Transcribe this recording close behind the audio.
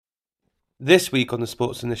This week on the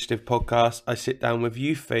Sports Initiative podcast, I sit down with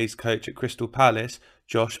youth phase coach at Crystal Palace,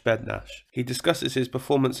 Josh Bednash. He discusses his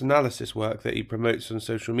performance analysis work that he promotes on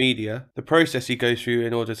social media, the process he goes through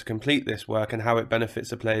in order to complete this work and how it benefits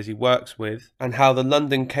the players he works with, and how the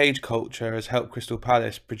London cage culture has helped Crystal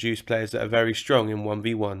Palace produce players that are very strong in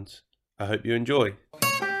 1v1s. I hope you enjoy.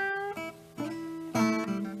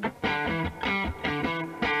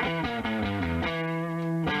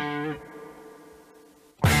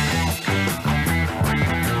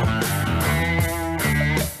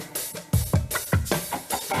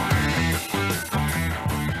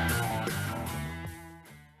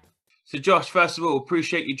 So Josh, first of all,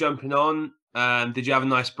 appreciate you jumping on. Did you have a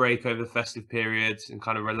nice break over the festive periods and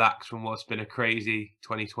kind of relax from what's been a crazy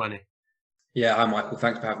 2020? Yeah, hi Michael.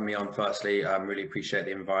 Thanks for having me on. Firstly, really appreciate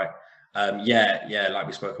the invite. Yeah, like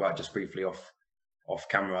we spoke about just briefly off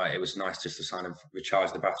camera, it was nice just to kind of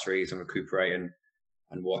recharge the batteries and recuperate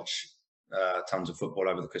and watch tons of football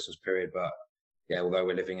over the Christmas period. But yeah, although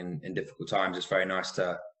we're living in difficult times, it's very nice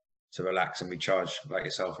to relax and recharge, like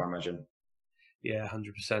yourself, I imagine. Yeah,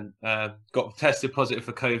 100%. Got tested positive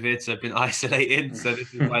for COVID, so I've been isolated. So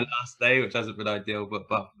this is my last day, which hasn't been ideal, but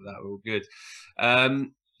for that, we're all good.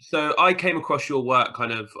 So I came across your work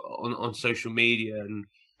kind of on social media, and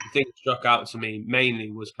the thing that struck out to me mainly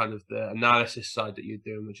was kind of the analysis side that you're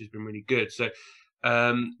doing, which has been really good. So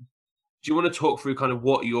do you want to talk through kind of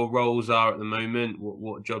what your roles are at the moment,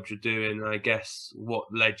 what jobs you're doing, and I guess what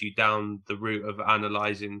led you down the route of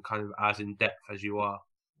analysing kind of as in depth as you are?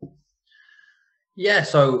 Yeah,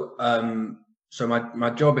 so my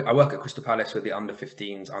job, I work at Crystal Palace with the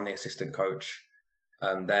under-15s. I'm the assistant coach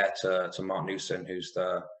there to Mark Newson, who's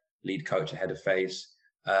the lead coach and head of phase.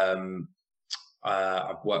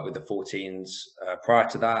 I've worked with the 14s prior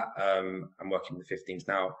to that. I'm working with the 15s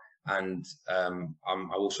now, and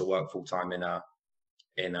I also work full time in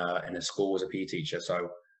a school as a PE teacher. So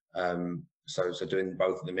doing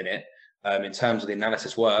both at the minute. In terms of the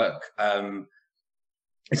analysis work,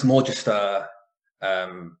 it's more just a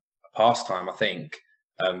pastime, I think.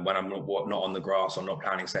 When I'm not on the grass or not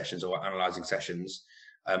planning sessions or analysing sessions,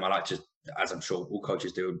 I like to, as I'm sure all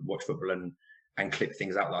coaches do, watch football and clip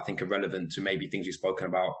things out that I think are relevant to maybe things you've spoken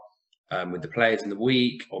about with the players in the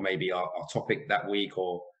week, or maybe our topic that week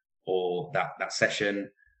or that session.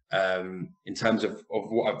 In terms of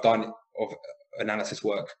what I've done of analysis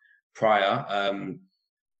work prior,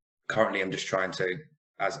 currently I'm just trying to,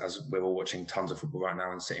 as we're all watching tons of football right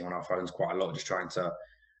now and sitting on our phones quite a lot, just trying to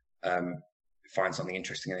find something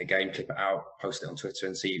interesting in a game, clip it out, post it on Twitter,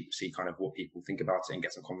 and see kind of what people think about it and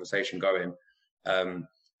get some conversation going.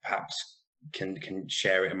 Perhaps can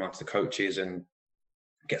share it amongst the coaches and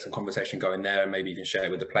get some conversation going there, and maybe even share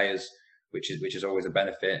it with the players, which is always a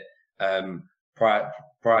benefit. Prior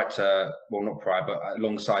to, well, not prior, but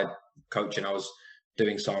alongside coaching, I was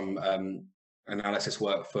doing some analysis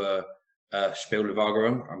work for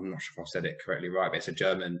Spielwagen. I'm not sure if I've said it correctly right, but it's a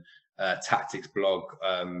German tactics blog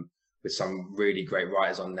with some really great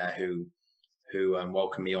writers on there who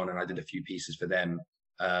welcomed me on, and I did a few pieces for them.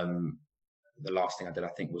 The last thing I did, I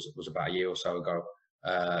think, was about a year or so ago.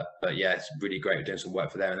 But yeah, it's really great doing some work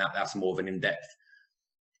for them, and that's more of an in-depth,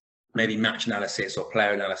 maybe match analysis or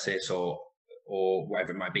player analysis or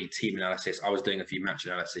whatever it might be, team analysis. I was doing a few match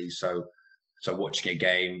analyses, so watching a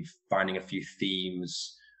game, finding a few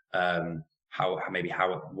themes. How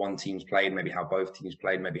one team's played, maybe how both teams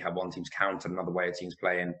played, maybe how one team's countered another way a team's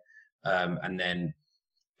playing, and then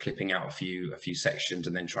clipping out a few sections,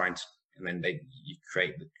 and then you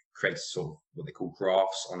create sort of what they call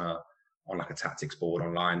graphs on like a tactics board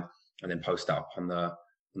online, and then post that up on the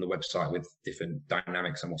website with different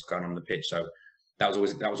dynamics and what's going on the pitch. So that was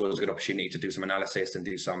always a good opportunity to do some analysis and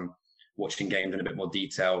do some watching games in a bit more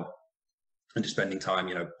detail, and just spending time,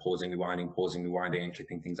 pausing, rewinding, and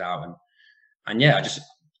clipping things out. And yeah, to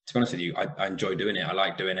be honest with you, I enjoy doing it. I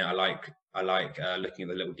like doing it. I like looking at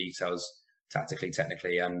the little details tactically,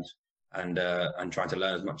 technically, and trying to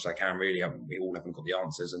learn as much as I can. Really, we all haven't got the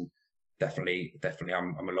answers, and definitely,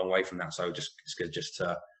 I'm a long way from that. So it's good just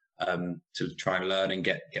to try and learn and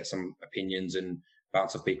get some opinions and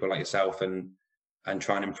bounce off people like yourself, and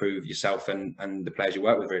try and improve yourself and the players you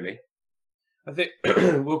work with, really. I think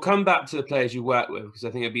we'll come back to the players you work with, because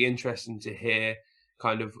I think it'd be interesting to hear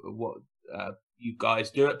kind of what you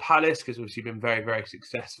guys do at Palace, because obviously you've been very, very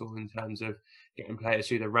successful in terms of getting players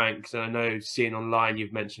through the ranks. And I know, seeing online,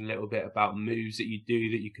 you've mentioned a little bit about moves that you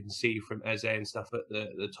do that you can see from Eze and stuff at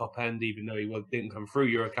the top end, even though he didn't come through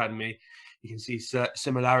your academy. You can see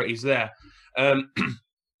similarities there.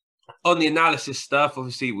 On the analysis stuff,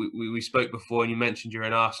 obviously we spoke before, and you mentioned you're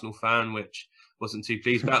an Arsenal fan, which wasn't too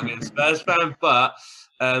pleased about being a Spurs fan. But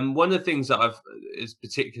one of the things that is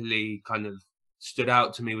particularly kind of stood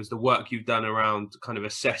out to me was the work you've done around kind of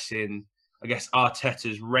assessing, I guess,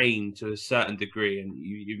 Arteta's reign to a certain degree. And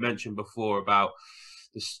you mentioned before about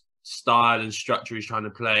the style and structure he's trying to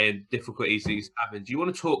play and difficulties he's having. Do you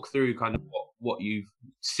want to talk through kind of what you've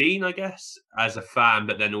seen, I guess, as a fan,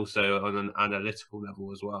 but then also on an analytical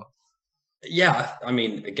level as well? Yeah, I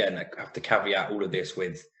mean, again, I have to caveat all of this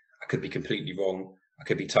with I could be completely wrong. I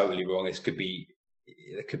could be totally wrong.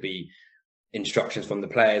 There could be instructions from the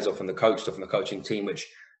players or from the coach or from the coaching team which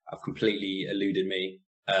have completely eluded me,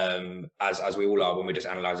 as we all are when we're just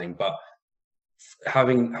analysing. But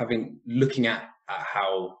looking at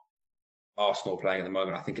how Arsenal are playing at the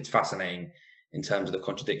moment, I think it's fascinating in terms of the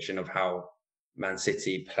contradiction of how Man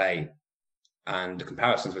City play and the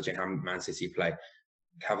comparisons between how Man City play.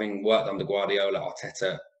 Having worked under Guardiola,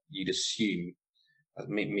 Arteta, you'd assume,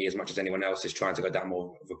 me as much as anyone else, is trying to go down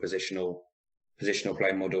more of a positional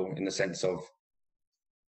play model, in the sense of,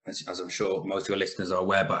 as I'm sure most of your listeners are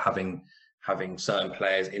aware, but having certain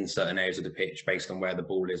players in certain areas of the pitch based on where the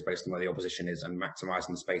ball is, based on where the opposition is, and maximising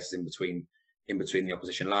the spaces in between the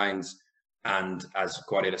opposition lines. And as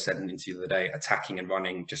Guardiola said in an interview the other day, attacking and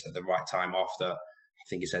running just at the right time after, I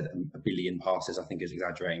think he said, a billion passes. I think he's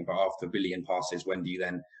exaggerating, but after a billion passes, when do you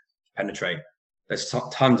then penetrate? There's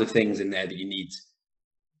tons of things in there that you need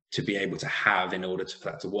to be able to have in order for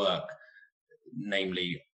that to work,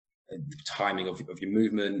 namely the timing of your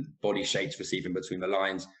movement, body shapes receiving between the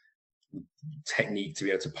lines, technique to be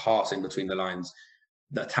able to pass in between the lines,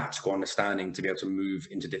 the tactical understanding to be able to move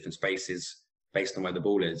into different spaces based on where the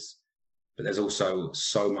ball is. But there's also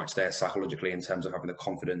so much there psychologically in terms of having the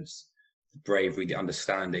confidence, the bravery, the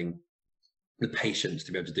understanding, the patience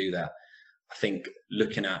to be able to do that. I think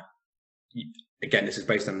looking at, again, this is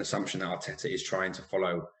based on an assumption that Arteta is trying to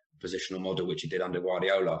follow a positional model, which he did under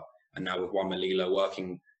Guardiola. And now with Juan Malilo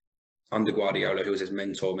working under Guardiola, who was his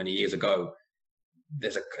mentor many years ago,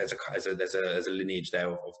 there's a lineage there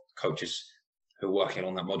of coaches who are working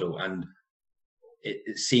on that model. And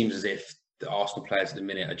it seems as if the Arsenal players at the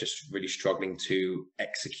minute are just really struggling to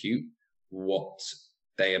execute what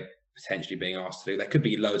they are potentially being asked to do. There could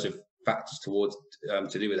be loads of factors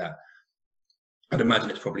to do with that. I'd imagine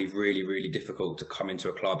it's probably really, really difficult to come into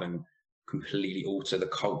a club and completely alter the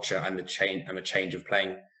culture and the change of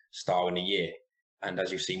playing style in a year. And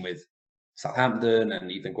as you've seen with Southampton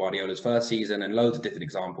and even Guardiola's first season and loads of different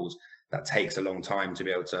examples, that takes a long time to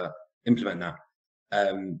be able to implement that.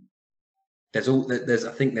 I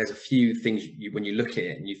think there's a few things when you look at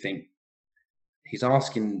it and you think he's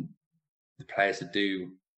asking the players to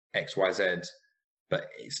do X, Y, Z, but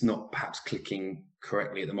it's not perhaps clicking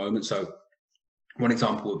correctly at the moment. So one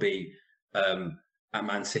example would be at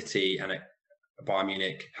Man City and at Bayern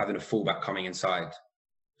Munich, having a fullback coming inside,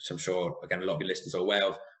 which I'm sure, again, a lot of your listeners are aware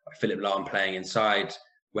of. Like Philip Lahm playing inside.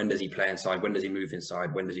 When does he play inside? When does he move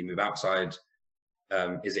inside? When does he move outside?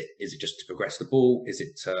 Is it just to progress the ball? Is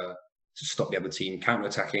it to stop the other team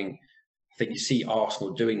counter-attacking? I think you see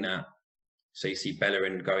Arsenal doing that. So you see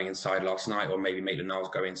Bellerin going inside last night, or maybe Maitland-Niles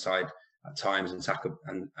go inside at times, and Saka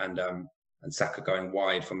and Saka going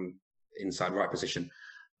wide from inside right position.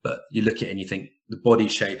 But you look at it and you think the body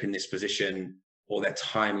shape in this position, or their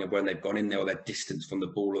timing of when they've gone in there, or their distance from the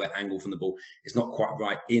ball, or their angle from the ball, is not quite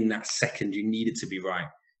right in that second. You need it to be right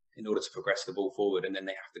in order to progress the ball forward, and then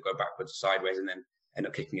they have to go backwards, sideways, and then end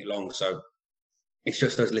up kicking it long. So it's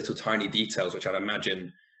just those little tiny details which I'd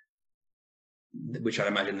imagine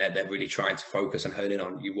they're really trying to focus and hone in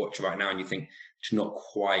on. You watch right now and you think it's not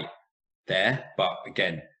quite there. But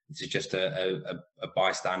again, this is just a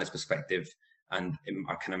bystander's perspective, and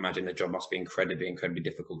I can imagine the job must be incredibly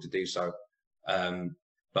difficult to do so.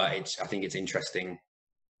 But I think it's interesting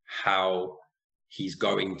how he's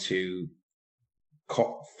going to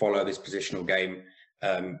follow this positional game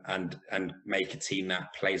and make a team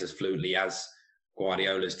that plays as fluently as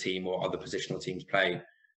Guardiola's team or other positional teams play.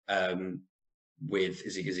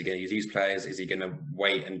 Is he going to use these players? Is he going to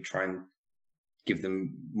wait and try and give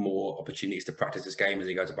them more opportunities to practice this game? Is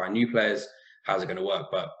he going to buy new players? How's it going to work?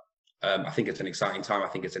 But I think it's an exciting time. I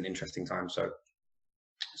think it's an interesting time. So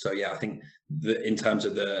yeah, I think in terms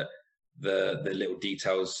of the little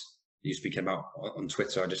details you're speaking about on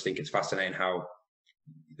Twitter, I just think it's fascinating how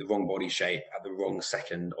the wrong body shape at the wrong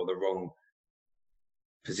second, or the wrong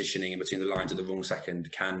positioning in between the lines at the wrong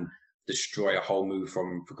second, can destroy a whole move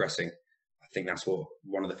from progressing. I think that's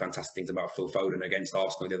one of the fantastic things about Phil Foden against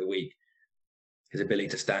Arsenal the other week. His ability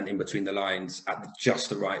to stand in between the lines at just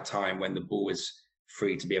the right time when the ball is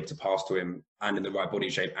free to be able to pass to him, and in the right body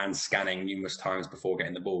shape, and scanning numerous times before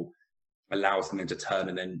getting the ball, allows them to turn,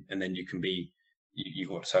 and then you can be you've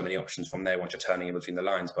got so many options from there once you're turning in between the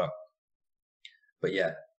lines. But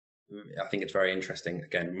yeah, I think it's very interesting.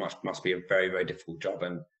 Again, must be a very, very difficult job,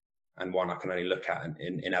 and one I can only look at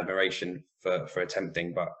in admiration for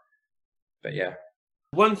attempting. But yeah.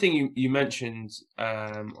 One thing you mentioned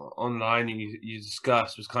online and you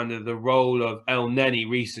discussed was kind of the role of El Neni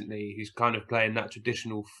recently, who's kind of playing that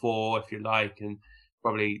traditional 4, if you like, and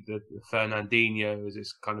probably the Fernandinho, as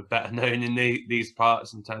it's kind of better known in these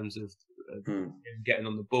parts in terms of getting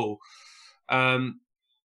on the ball. And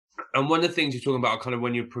one of the things you're talking about kind of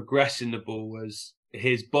when you're progressing the ball was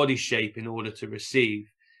his body shape in order to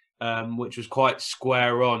receive. Which was quite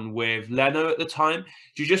square on with Leno at the time.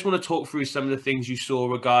 Do you just want to talk through some of the things you saw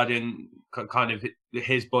regarding kind of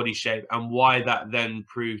his body shape and why that then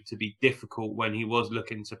proved to be difficult when he was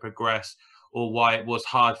looking to progress, or why it was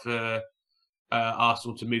hard for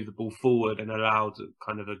Arsenal to move the ball forward and allowed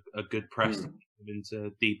kind of a good press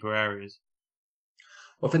into deeper areas?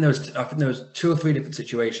 Well, I think there was 2 or 3 different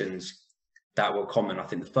situations that were common. I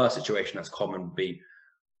think the first situation that's common would be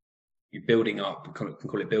you're building up, you can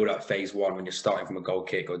call it build up phase 1, when you're starting from a goal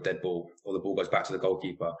kick or a dead ball, or the ball goes back to the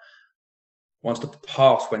goalkeeper. Once the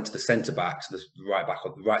pass went to the centre back, so the right back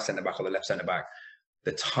or the right centre back or the left centre back,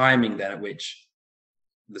 the timing then at which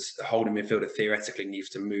the holding midfielder theoretically needs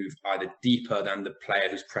to move either deeper than the player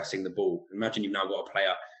who's pressing the ball. Imagine you've now got a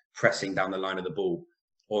player pressing down the line of the ball,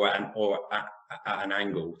 or at an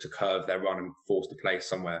angle to curve their run and force the play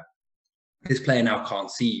somewhere. This player now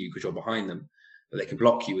can't see you because you're behind them, but they can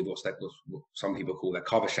block you with what some people call their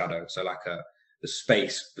cover shadow. So like the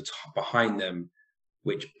space behind them,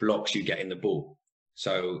 which blocks you getting the ball.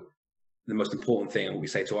 So the most important thing, and what we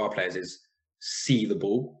say to our players, is see the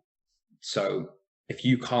ball. So if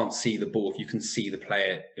you can't see the ball, if you can see the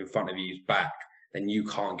player in front of you's back, then you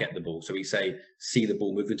can't get the ball. So we say, see the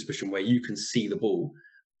ball, move into a position where you can see the ball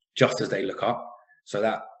just as they look up. So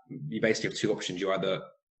that you basically have 2 options. You either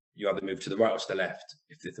move to the right or to the left.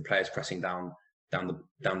 If the player's pressing down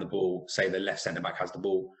the ball, say the left centre back has the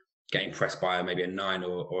ball, getting pressed by maybe a 9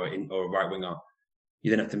 or a right winger, you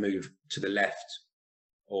then have to move to the left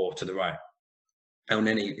or to the right. El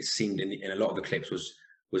Neni, it seemed in a lot of the clips,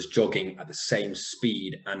 was jogging at the same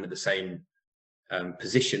speed and at the same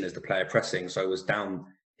position as the player pressing, so it was down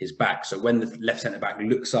his back. So when the left centre back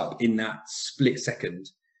looks up in that split second,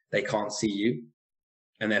 they can't see you,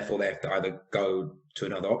 and therefore they have to either go to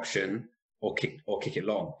another option or kick it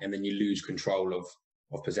long, and then you lose control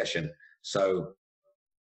of possession. So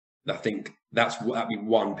I think that'd be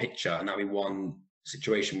one picture, and that'd be one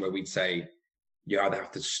situation where we'd say you either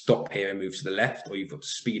have to stop here and move to the left, or you've got to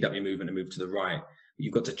speed up your movement and move to the right.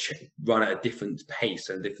 You've got to run at a different pace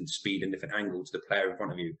and different speed and different angle to the player in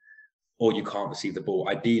front of you, or you can't receive the ball.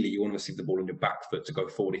 Ideally, you want to receive the ball on your back foot to go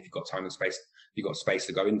forward if you've got time and space, if you've got space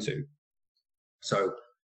to go into. So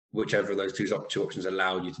whichever of those two options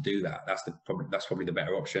allow you to do that, that's probably the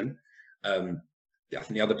better option. I think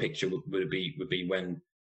the other picture would be when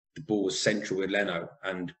the ball was central with Leno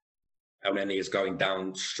and El Neni is going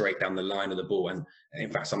straight down the line of the ball. And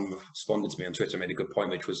in fact, someone responded to me on Twitter, made a good point,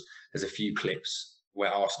 which was there's a few clips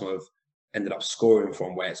where Arsenal have ended up scoring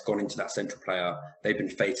from where it's gone into that central player. They've been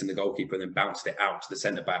facing the goalkeeper and then bounced it out to the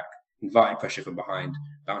centre back, invited pressure from behind,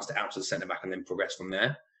 bounced it out to the centre back, and then progressed from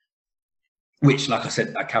there. Which, like I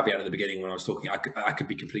said, a caveat at the beginning when I was talking, I could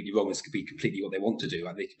be completely wrong. This could be completely what they want to do.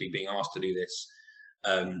 Like they could be being asked to do this.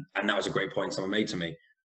 And that was a great point someone made to me.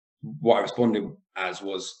 What I responded as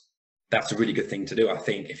was, that's a really good thing to do. I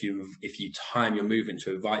think if you time your movement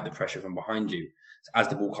to invite the pressure from behind you, so as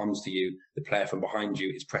the ball comes to you, the player from behind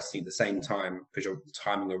you is pressing at the same time because your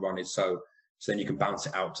timing of run is so then you can bounce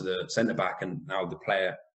it out to the centre back, and now the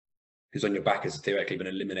player who's on your back has theoretically been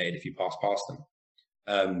eliminated if you pass past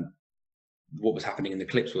them. What was happening in the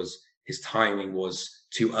clips was his timing was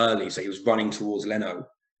too early, so he was running towards Leno.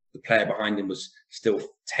 The player behind him was still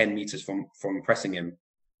 10 meters from pressing him,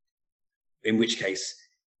 in which case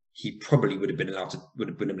he probably would have been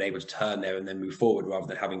able to turn there and then move forward rather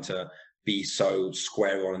than having to be so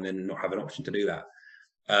square on and then not have an option to do that.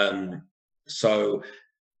 So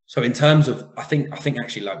in terms of, I think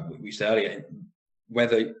actually, like we said earlier,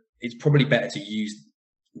 whether it's probably better to use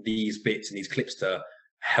these bits and these clips to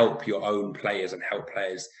help your own players and help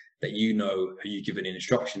players that you know who you give an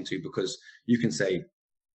instruction to, because you can say,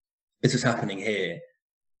 this is happening here.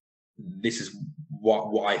 This is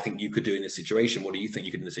what I think you could do in this situation. What do you think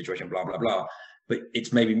you could do in this situation? Blah, blah, blah. But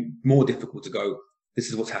it's maybe more difficult to go, this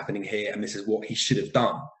is what's happening here, and this is what he should have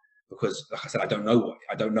done. Because, like I said, I don't know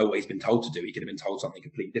what he's been told to do. He could have been told something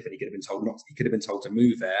completely different. He could have been told to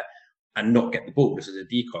move there and not get the ball. This is a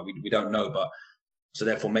decoy. We don't know. But so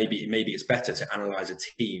therefore, maybe it's better to analyze a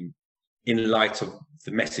team in light of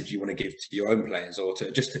the message you want to give to your own players, or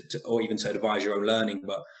to just or even to advise your own learning,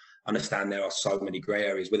 but understand there are so many grey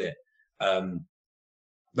areas with it.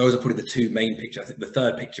 Those are probably the two main pictures. I think the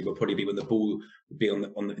third picture will probably be when the ball would be in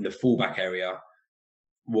the fullback area.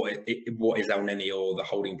 What is El Neni or the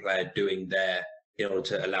holding player doing there in order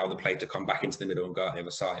to allow the play to come back into the middle and go out the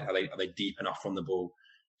other side? Are they deep enough from the ball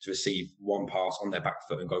to receive one pass on their back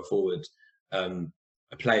foot and go forward?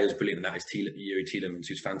 A player who's brilliant in that is Yuri Tielemans,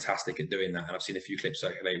 who's fantastic at doing that. And I've seen a few clips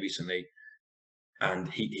circulate recently, and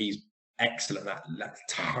he's excellent at that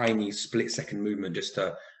tiny split-second movement just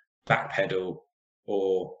to backpedal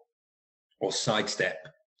or sidestep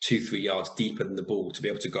 2-3 yards deeper than the ball to be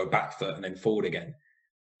able to go back foot and then forward again.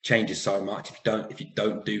 Changes so much. If you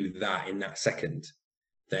don't do that in that second,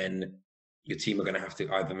 then your team are going to have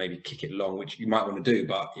to either maybe kick it long, which you might want to do,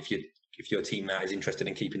 but if you're a team that is interested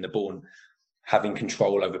in keeping the ball and having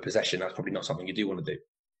control over possession, that's probably not something you do want to do.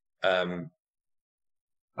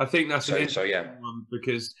 I think that's an interesting one,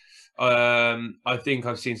 because I think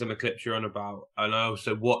I've seen some of the clips you're on about, and I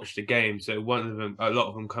also watched the game. So a lot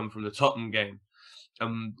of them come from the Tottenham game.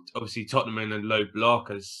 Obviously Tottenham are in a low block,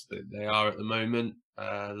 as they are at the moment,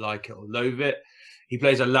 like it or loathe it. He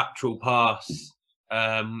plays a lateral pass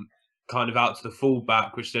kind of out to the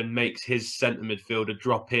fullback, which then makes his centre midfielder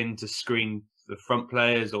drop in to screen the front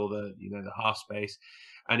players or the half space.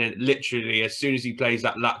 And then literally, as soon as he plays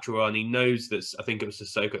that lateral on, he knows that, I think it was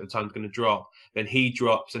Sissoko at the time, going to drop. Then he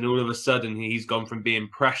drops, and all of a sudden he's gone from being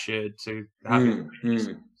pressured to having a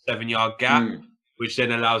 7-yard gap, which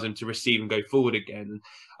then allows him to receive and go forward again. And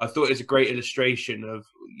I thought it's a great illustration of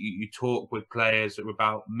you talk with players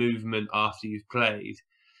about movement after you've played.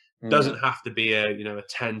 Doesn't have to be a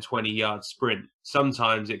 10-20 yard sprint.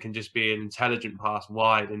 Sometimes it can just be an intelligent pass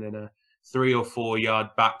wide and then a 3 or 4 yard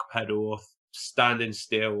back pedal, or standing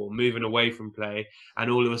still or moving away from play,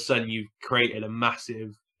 and all of a sudden you've created a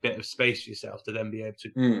massive bit of space for yourself to then be able to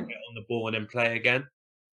get on the ball and then play again.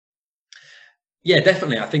 Yeah,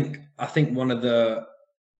 definitely. I think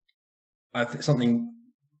something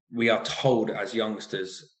we are told as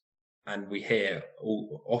youngsters, and we hear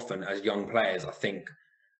often as young players, I think,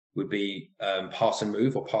 would be pass and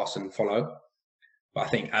move or pass and follow. But I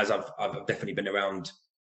think as I've definitely been around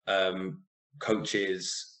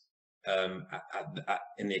coaches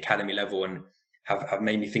in the academy level, and have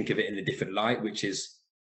made me think of it in a different light, which is,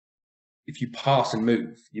 if you pass and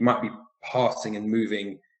move, you might be passing and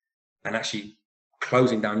moving and actually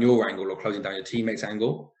closing down your angle or closing down your teammate's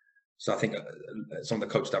angle. So I think some of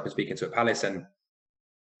the coaches I've been speaking to at Palace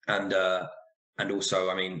and also,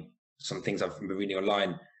 I mean, some things I've been reading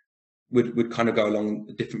online would kind of go along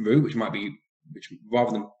a different route, which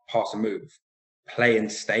rather than pass and move, play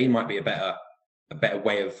and stay might be a better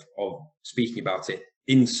way of speaking about it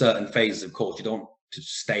in certain phases. Of course, you don't want to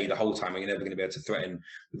stay the whole time, and you're never going to be able to threaten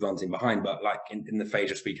with runs in behind. But like in the phase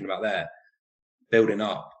you're speaking about there, building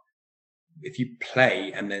up, if you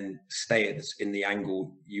play and then stay in the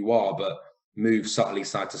angle you are, but move subtly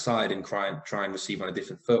side to side and try and receive on a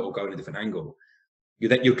different foot or go in a different angle, you're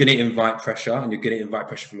going to invite pressure, and you're going to invite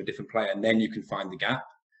pressure from a different player, and then you can find the gap.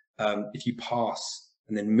 If you pass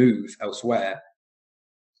and then move elsewhere,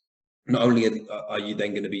 not only are you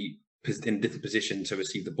then going to be in a different position to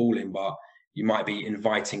receive the ball in, but you might be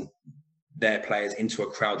inviting their players into a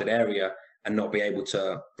crowded area and not be able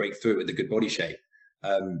to break through with a good body shape.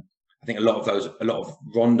 I think a lot of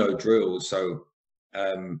rondo drills, so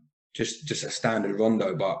just a standard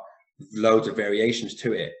rondo, but loads of variations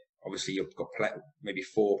to it. Obviously, you've got maybe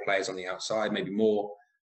 4 players on the outside, maybe more,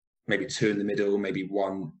 maybe 2 in the middle, maybe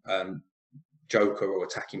 1 joker or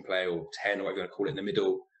attacking player, or 10, or whatever you want to call it, in the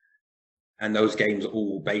middle. And those games are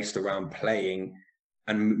all based around playing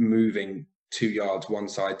and moving 2 yards one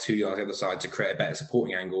side, 2 yards the other side, to create a better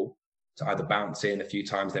supporting angle, to either bounce in a few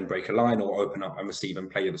times, then break a line, or open up and receive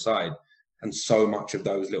and play the other side. And so much of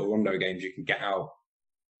those little rondo games, you can get out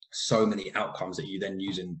so many outcomes that you then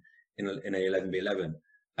use in an 11v11.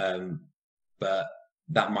 But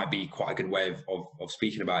that might be quite a good way of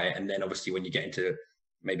speaking about it. And then obviously when you get into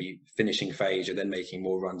maybe finishing phase, you're then making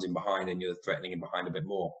more runs in behind, and you're threatening in behind a bit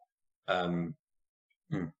more.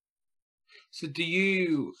 So do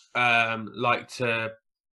you like to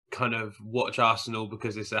kind of watch Arsenal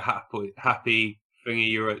because it's a happy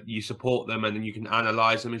thingy, you support them and then you can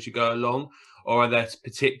analyse them as you go along? Or are there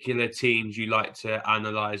particular teams you like to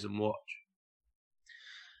analyse and watch?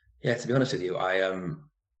 Yeah, to be honest with you, I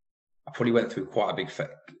probably went through quite a big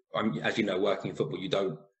as you know, working in football, you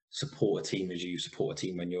don't support a team as you support a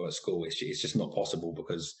team when you're at school. It's just not possible,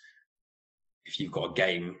 because if you've got a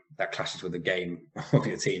game that clashes with the game of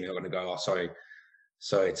your team, you're not going to go, oh, sorry,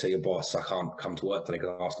 sorry to your boss, I can't come to work today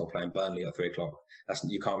because Arsenal playing Burnley at 3 o'clock.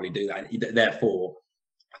 You can't really do that. And therefore,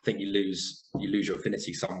 I think you lose your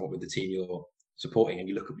affinity somewhat with the team you're supporting, and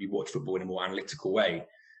you watch football in a more analytical way.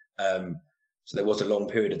 So there was a long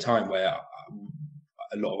period of time where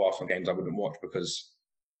a lot of Arsenal games I wouldn't watch because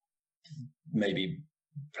maybe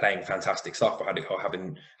playing fantastic stuff or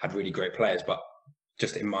having had really great players, but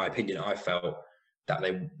just in my opinion, I felt that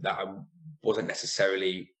I wasn't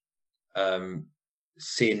necessarily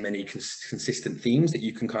seeing many consistent themes that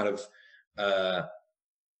you can kind of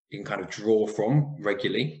draw from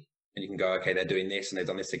regularly, and you can go, okay, they're doing this and they've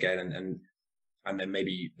done this again, and then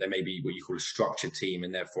maybe there may be what you call a structured team,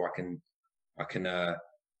 and therefore I can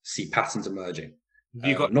see patterns emerging. Have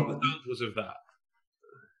you got examples of that?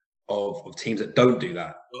 Of teams that don't do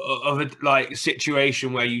that? Of a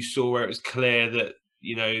situation where you saw where it was clear that,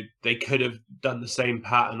 you know, they could have done the same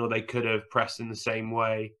pattern or they could have pressed in the same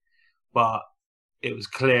way, but it was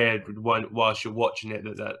clear whilst you're watching it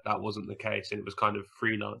that wasn't the case, and it was kind of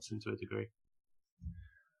freelancing to a degree.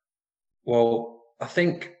 Well, I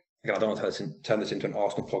think, again, I don't want to turn this into an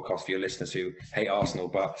Arsenal podcast for your listeners who hate Arsenal,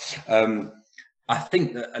 but I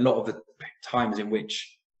think that a lot of the times in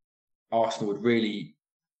which Arsenal would really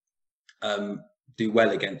do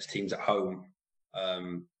well against teams at home,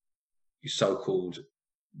 your so-called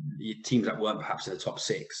teams that weren't perhaps in the top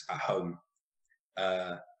 6 at home,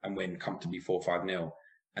 and win comfortably 4-5-0,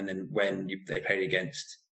 and then when they played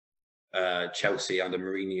against Chelsea under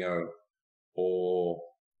Mourinho, or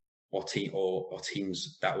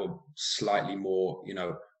teams that were slightly more, you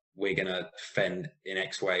know, we're going to defend in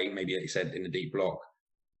X way, maybe like you said, in the deep block,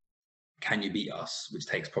 can you beat us? Which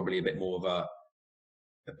takes probably a bit more of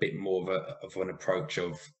an approach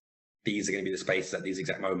of, these are going to be the spaces at these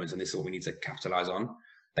exact moments, and this is what we need to capitalize on.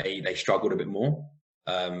 They struggled a bit more.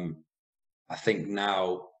 I think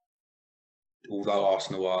now, although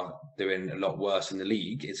Arsenal are doing a lot worse in the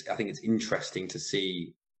league, I think it's interesting to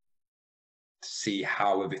see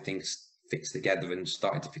how everything fits together and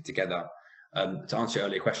starting to fit together. To answer your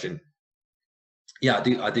earlier question, yeah, I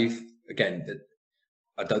do. Again,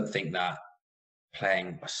 I don't think that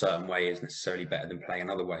playing a certain way is necessarily better than playing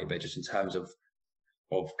another way, but just in terms of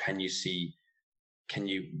can you,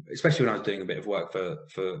 especially when I was doing a bit of work for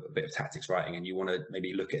a bit of tactics writing, and you want to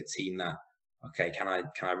maybe look at a team that, okay, can I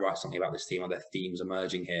write something about this team? Are there themes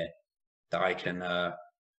emerging here that I can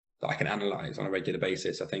analyze on a regular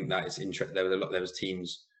basis? I think that is interesting. There was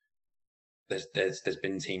teams. There's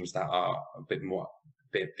been teams that are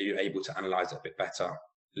you're able to analyze it a bit better.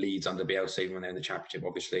 Leeds under Bielsa when they're in the Championship,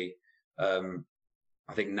 obviously.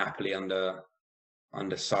 I think Napoli under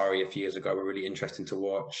Sarri a few years ago were really interesting to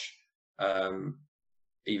watch.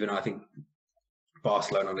 Even I think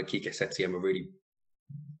Barcelona under Quique Setien were really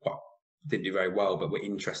didn't do very well, but were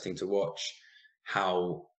interesting to watch.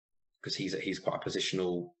 How, because he's quite a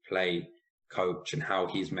positional play coach, and how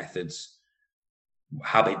his methods,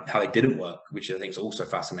 how they didn't work, which I think is also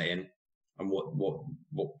fascinating, and what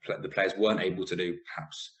the players weren't able to do,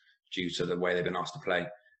 perhaps due to the way they've been asked to play.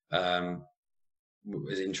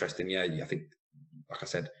 Is interesting. Yeah, I think, like I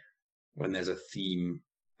said, when there's a theme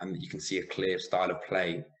and you can see a clear style of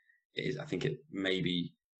play, I think it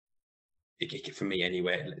maybe, for me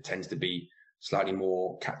anyway, it tends to be slightly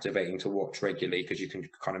more captivating to watch regularly, because you can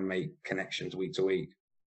kind of make connections week to week.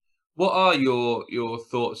 What are your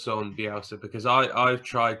thoughts on Bielsa? Because I've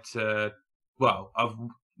tried to, well, I've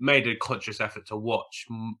made a conscious effort to watch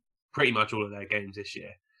pretty much all of their games this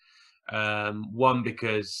year. One,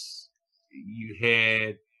 because you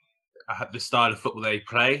hear the style of football they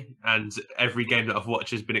play, and every game that I've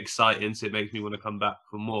watched has been exciting, so it makes me want to come back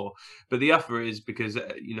for more. But the other is because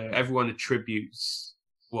everyone attributes,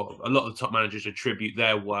 well, a lot of the top managers attribute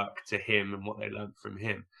their work to him and what they learned from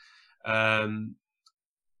him.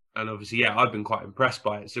 And obviously, yeah, I've been quite impressed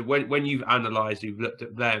by it. So when you've analysed, you've looked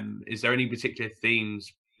at them, is there any particular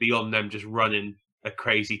themes beyond them just running at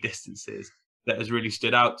crazy distances that has really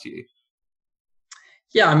stood out to you?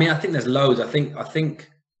 Yeah, I mean, I think there's loads. I think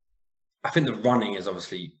the running is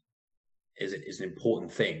obviously is an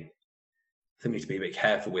important thing. I think we need to be a bit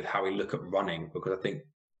careful with how we look at running, because I think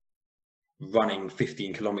running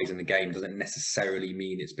 15 kilometers in the game doesn't necessarily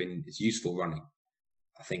mean it's useful running.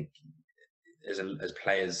 I think as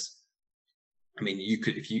players, I mean, you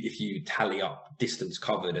could, if you tally up distance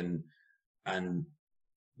covered and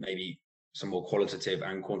maybe some more qualitative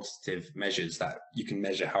and quantitative measures that you can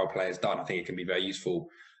measure how a player's done, I think it can be very useful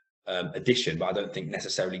addition. But I don't think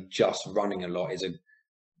necessarily just running a lot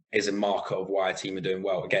is a marker of why a team are doing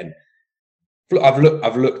well. Again,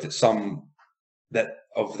 I've looked at some that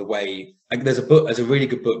of the way, like there's a really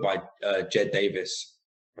good book by Jed Davis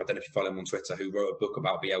I don't know if you follow him on Twitter, who wrote a book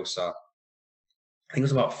about Bielsa. I think it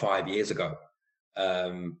was about 5 years ago.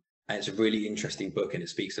 And it's a really interesting book, and it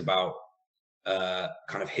speaks about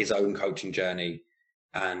kind of his own coaching journey,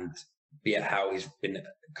 and be it how he's been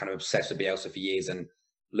kind of obsessed with Bielsa for years and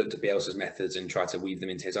looked at Bielsa's methods and tried to weave them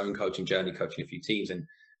into his own coaching journey, coaching a few teams in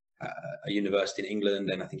a university in England,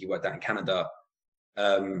 and I think he worked out in Canada.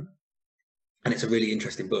 And it's a really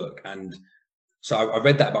interesting book. And so I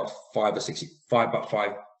read that about 5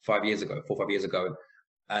 years ago, 4 or 5 years ago.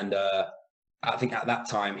 And I think at that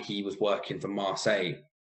time he was working for Marseille.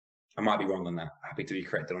 I might be wrong on that. Happy to be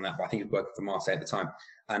corrected on that, but I think he was working for Marseille at the time.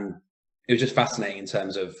 And it was just fascinating in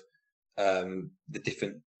terms of the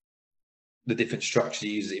different structures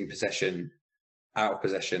he uses in possession, out of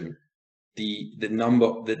possession, the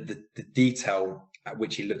detail at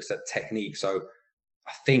which he looks at technique. So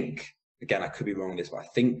I think, again, I could be wrong on this, but I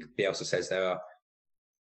think Bielsa says there are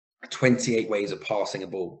 28 ways of passing a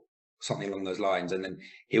ball, something along those lines. And then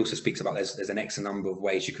he also speaks about there's an X number of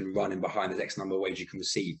ways you can run in behind, there's X number of ways you can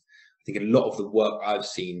receive. I think a lot of the work I've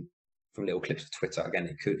seen from little clips of Twitter,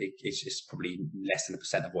 again, it's just probably less than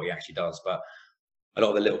 1% of what he actually does, but a lot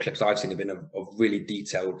of the little clips I've seen have been of really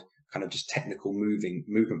detailed kind of just technical movement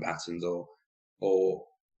patterns, or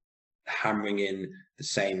hammering in the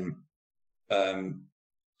same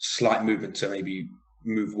slight movement to maybe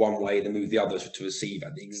move one way, then move the other to receive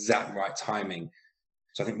at the exact right timing.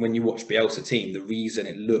 So I think when you watch Bielsa team, the reason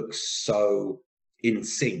it looks so in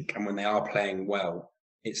sync, and when they are playing well,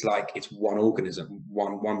 it's like it's one organism,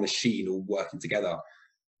 one machine all working together.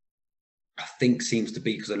 I think seems to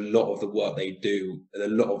be because a lot of the work they do a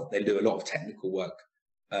lot of technical work,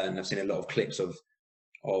 and I've seen a lot of clips of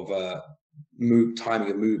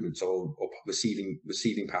timing of movements, or receiving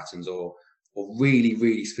patterns, or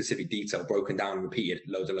really specific detail broken down and repeated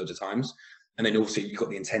loads of times. And then also you've got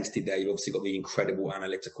the intensity there. You've obviously got the incredible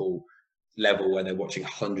analytical level where they're watching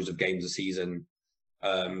hundreds of games a season.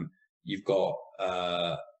 You've got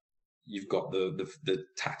the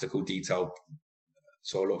tactical detail.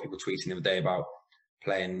 So a lot of people tweeting the other day about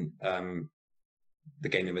playing the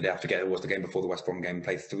game the other day. I forget it was the game before the West Brom game.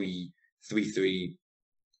 Played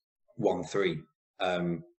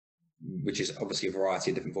 3-3-1-3, which is obviously a variety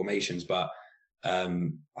of different formations. But I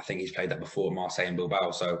think he's played that before at Marseille and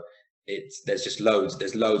Bilbao. So there's just loads.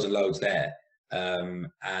 There's loads and loads there.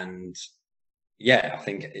 And yeah, I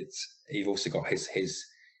think he's also got his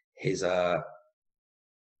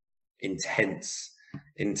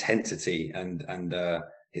intensity and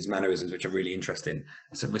his mannerisms, which are really interesting.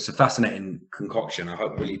 So it's a fascinating concoction. I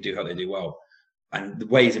really do hope they do well. And the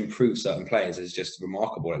way he's improved certain players is just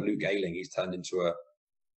remarkable. Like Luke Ayling, he's turned into a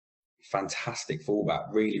fantastic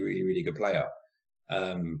fullback, really good player,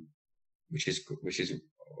 which is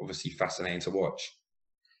obviously fascinating to watch.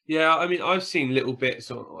 Yeah, I mean, I've seen little bits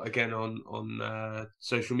on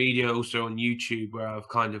social media, also on YouTube, where I've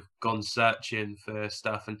kind of gone searching for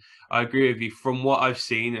stuff, and I agree with you. From what I've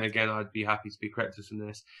seen, and again, I'd be happy to be corrected from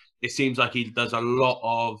this, it seems like he does a lot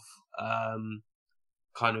of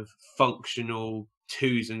kind of functional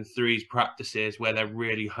 2s and 3s practices where they're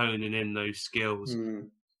really honing in those skills,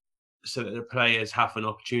 so that the players have an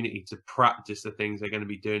opportunity to practice the things they're going to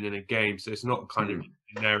be doing in a game. So it's not kind of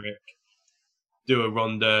generic. Do a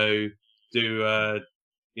rondo, do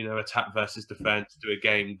attack versus defense, do a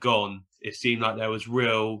game, gone. It seemed like there was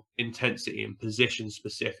real intensity and position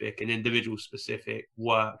specific and individual specific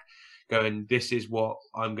work going, this is what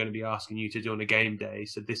I'm going to be asking you to do on a game day.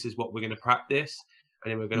 So this is what we're going to practice.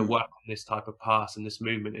 And then we're going to work on this type of pass and this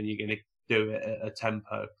movement, and you're going to do it at a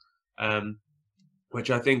tempo, which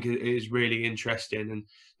I think is really interesting. And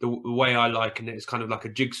the way I liken it is kind of like a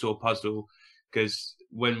jigsaw puzzle, because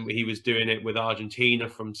when he was doing it with Argentina,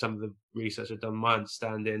 from some of the research I've done, my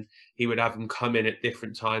understanding, he would have them come in at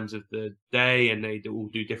different times of the day, and they'd all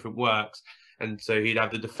do different works. And so he'd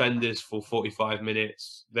have the defenders for 45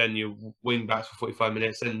 minutes, then your wing backs for 45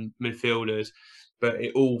 minutes, and midfielders. But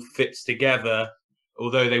it all fits together.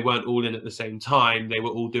 Although they weren't all in at the same time, they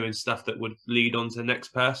were all doing stuff that would lead on to the next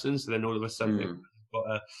person. So then all of a sudden they've got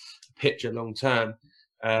a picture long term.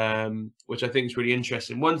 Which I think is really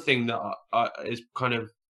interesting. One thing that is kind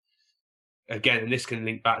of, again, and this can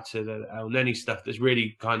link back to the El Neni stuff, that's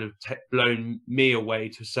really kind of blown me away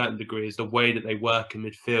to a certain degree, is the way that they work in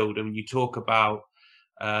midfield. And when you talk about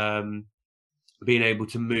being able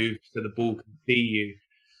to move so the ball can see you,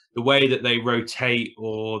 the way that they rotate,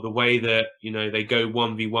 or the way that, they go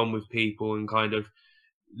 1v1 with people and kind of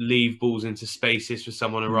leave balls into spaces for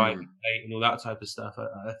someone to right Mm. and all that type of stuff,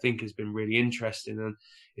 I think has been really interesting, and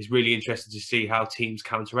it's really interesting to see how teams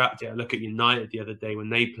counteract it. I look at United the other day when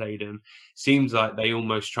they played them. Seems like they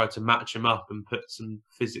almost tried to match them up and put some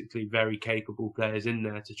physically very capable players in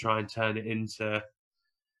there to try and turn it into,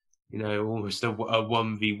 almost a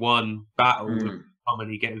 1v1 battle with Mm.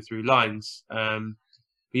 somebody getting through lines.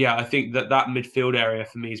 But yeah, I think that midfield area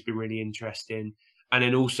for me has been really interesting. And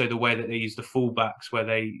then also the way that they use the fullbacks, where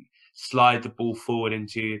they slide the ball forward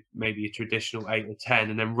into maybe a traditional 8 or 10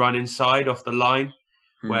 and then run inside off the line,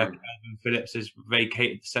 where Calvin Phillips has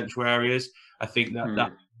vacated the central areas. I think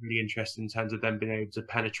that's really interesting in terms of them being able to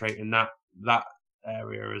penetrate in that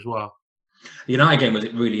area as well. The United game was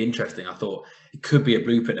really interesting. I thought it could be a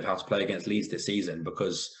blueprint of how to play against Leeds this season,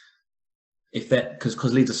 because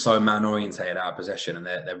because Leeds are so man orientated out of possession and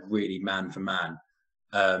they're really man for man.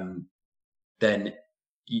 Then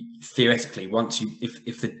theoretically,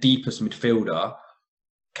 if the deepest midfielder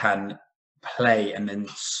can play and then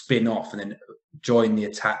spin off and then join the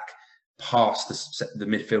attack past the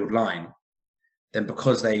midfield line, then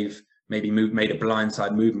because they've maybe made a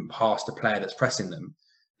blindside movement past the player that's pressing them,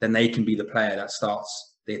 then they can be the player that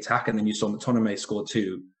starts the attack. And then you saw McTominay score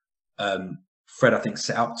 2, Fred I think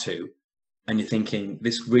set up 2, and you're thinking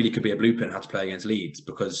this really could be a blueprint how to play against Leeds,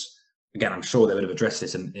 because again, I'm sure they would have addressed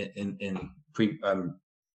this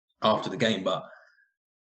after the game. But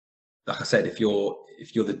like I said, if you're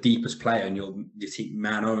the deepest player and you're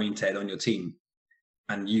man oriented on your team,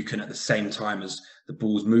 and you can at the same time as the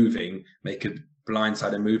ball's moving make a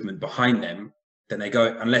blindsided movement behind them, then they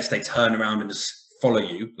go, unless they turn around and just follow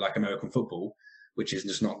you like American football, which is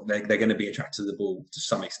just not, they're going to be attracted to the ball to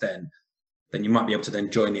some extent, then you might be able to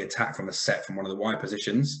then join the attack from a set from one of the wide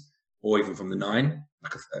positions, or even from the 9,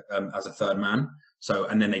 like as a third man. So,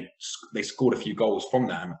 and then they scored a few goals from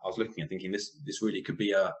that. And I was looking and thinking this really could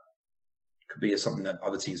be something that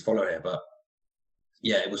other teams follow here. But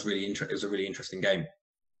yeah, it was really it was a really interesting game.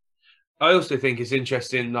 I also think it's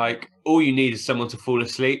interesting. Like, all you need is someone to fall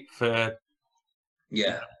asleep for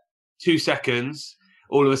 2 seconds.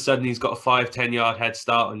 All of a sudden, he's got a 5-10 yard head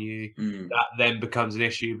start on you. That then becomes an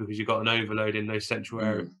issue because you've got an overload in those central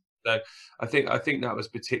areas. So I think that was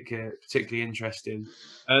particularly interesting.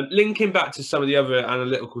 Linking back to some of the other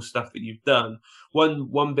analytical stuff that you've done,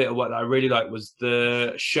 one bit of what I really liked was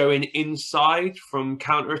the showing inside from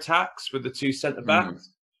counter-attacks with the 2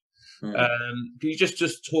 centre-backs. Can you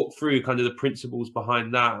just talk through kind of the principles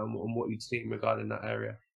behind that and what you'd seen regarding that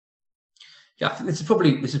area? Yeah, I think this is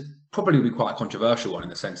probably be quite a controversial one, in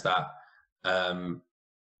the sense that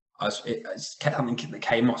it's something that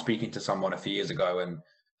came up speaking to someone a few years ago,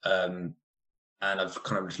 and I've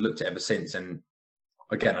kind of just looked at it ever since. And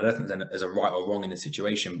again, I don't think there's a right or wrong in the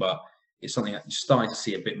situation, but it's something that you're starting to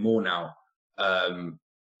see a bit more now.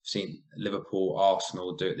 Seen Liverpool,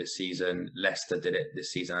 Arsenal do it this season. Leicester did it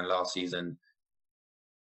this season and last season.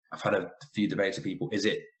 I've had a few debates with people. Is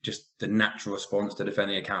it just the natural response to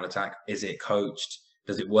defending a counter-attack? Is it coached?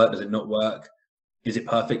 Does it work? Does it not work? Is it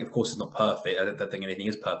perfect? Of course, it's not perfect. I don't think anything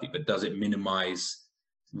is perfect, but does it minimize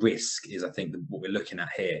risk? Is, I think, what we're looking at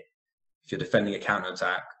here. If you're defending a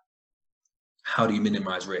counter-attack, how do you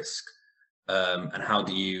minimize risk? And how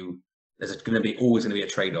do you? There's always going to be a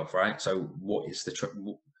trade-off, right? So, what is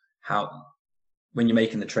when you're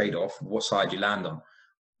making the trade-off, what side you land on?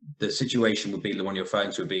 The situation would be, the one you're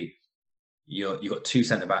referring to would be, you've got 2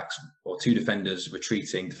 centre-backs or 2 defenders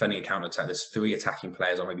retreating, defending a counter-attack. There's 3 attacking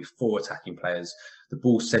players or maybe 4 attacking players. The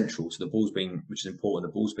ball's central, so the ball's being, which is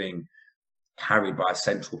important, the ball's being carried by a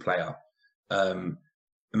central player.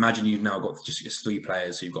 Imagine you've now got just 3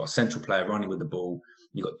 players. So you've got a central player running with the ball.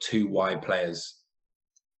 You've got 2 wide players.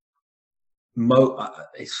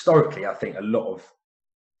 Historically, I think a lot of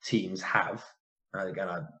teams have. Again,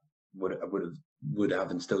 I would have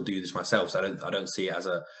and still do this myself, so I don't see it as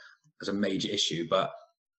a major issue, but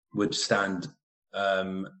would stand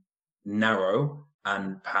narrow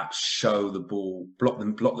and perhaps show the ball, block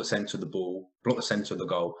the centre of the ball, block the centre of the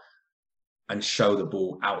goal, and show the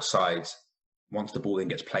ball outside. Once the ball then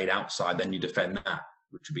gets played outside, then you defend that,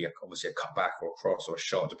 which would be obviously a cutback or a cross or a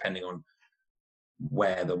shot, depending on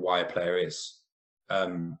where the wide player is.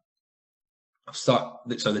 So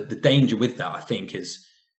the danger with that, I think, is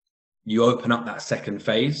you open up that second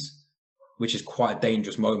phase, which is quite a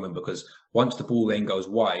dangerous moment, because once the ball then goes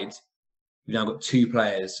wide, you've now got 2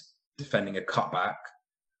 players defending a cutback,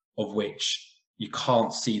 of which you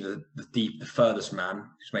can't see the furthest man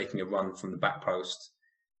who's making a run from the back post.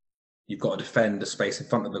 You've got to defend the space in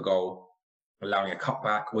front of the goal, allowing a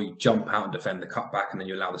cutback, or you jump out and defend the cutback, and then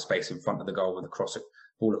you allow the space in front of the goal with a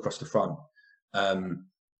ball across the front.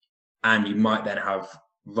 And you might then have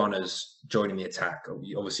runners joining the attack.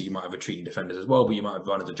 Obviously, you might have retreating defenders as well, but you might have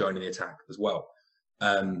runners joining the attack as well.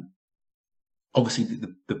 Obviously,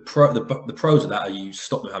 the pros of that are you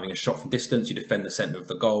stop them having a shot from distance, you defend the centre of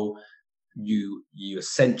the goal, you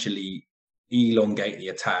essentially elongate the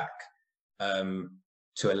attack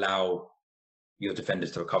to allow your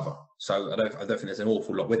defenders to recover. So I don't think there's an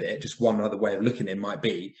awful lot with it. Just one other way of looking at it might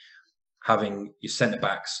be having your centre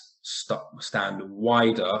backs stand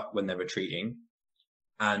wider when they're retreating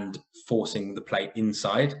and forcing the play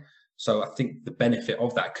inside. So I think the benefit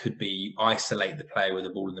of that could be you isolate the player with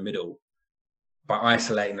the ball in the middle. By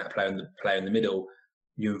isolating that player in the middle,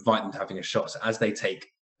 you invite them to having a shot. So as they take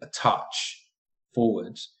a touch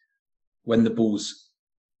forwards, when the ball's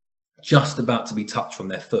just about to be touched from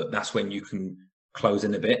their foot, that's when you can close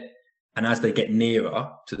in a bit. And as they get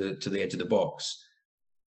nearer to the edge of the box,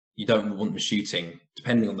 you don't want them shooting.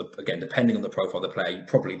 Depending on the profile of the player, you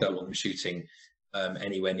probably don't want them shooting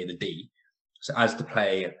anywhere near the D. So as the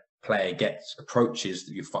player approaches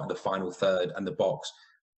the final third and the box,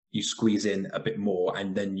 you squeeze in a bit more,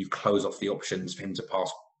 and then you close off the options for him to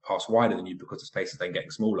pass wider than you, because the space is then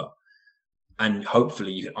getting smaller. And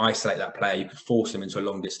hopefully you can isolate that player, you can force him into a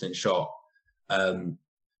long distance shot. So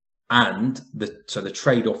the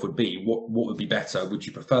trade-off would be, what would be better? Would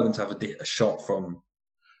you prefer them to have a shot from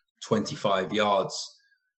 25 yards,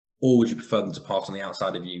 or would you prefer them to pass on the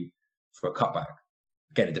outside of you for a cutback?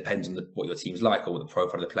 Again, it depends on what your team's like or what the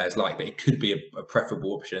profile of the player's like, but it could be a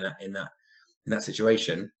preferable option in that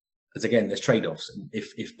situation. Because again, there's trade-offs.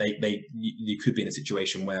 If you could be in a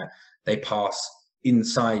situation where they pass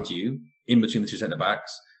inside you, in between the two centre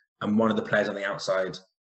backs, and one of the players on the outside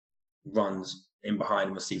runs in behind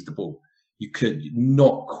and receives the ball. You could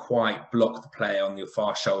not quite block the player on your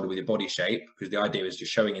far shoulder with your body shape, because the idea is you're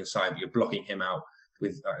showing inside, but you're blocking him out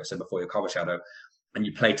with, like I said before, your cover shadow, and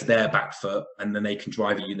you play to their back foot, and then they can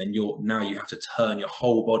drive at you. And then you have to turn your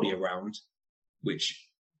whole body around, which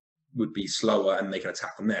would be slower, and they can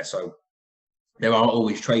attack from there. So there are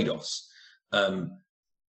always trade-offs.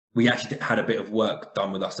 We actually had a bit of work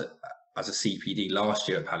done with us as a CPD last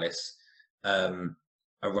year at Palace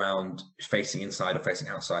around facing inside or facing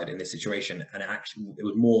outside in this situation, and it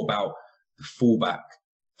was more about the fullback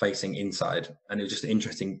facing inside, and it was just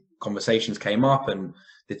interesting conversations came up, and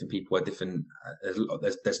different people had different.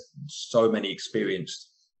 There's so many experienced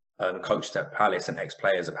coaches at Palace and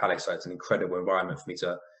ex-players at Palace, so it's an incredible environment for me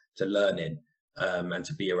to learn in and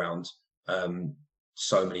to be around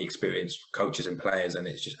so many experienced coaches and players, and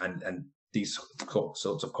it's just and these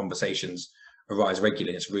sorts of conversations arise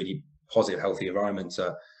regularly. It's a really positive, healthy environment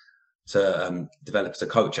to develop as a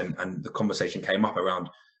coach, and the conversation came up around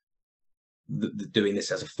doing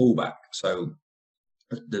this as a fullback. So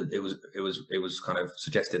it was kind of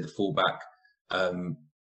suggested the fullback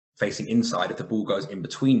facing inside. If the ball goes in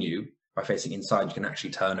between you, by facing inside, you can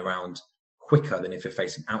actually turn around quicker than if you're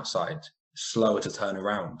facing outside, slower to turn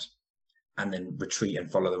around and then retreat and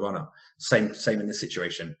follow the runner. Same in this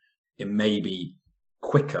situation. It may be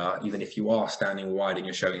quicker, even if you are standing wide and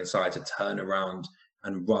you're showing inside, to turn around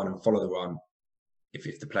and run and follow the run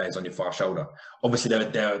if the player's on your far shoulder. Obviously,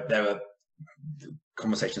 there are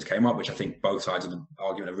conversations came up, which I think both sides of the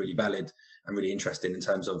argument are really valid and really interesting, in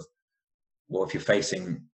terms of, well, if you're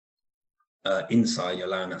facing inside, you're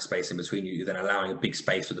allowing that space in between you, you're then allowing a big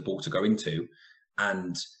space for the ball to go into,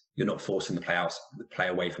 and you're not forcing the play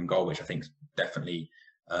away from goal, which I think is definitely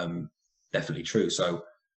true. So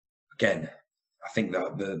again, I think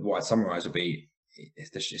that what I'd summarize would be, it's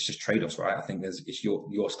just trade-offs, right? I think it's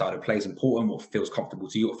your style of play is important. What feels comfortable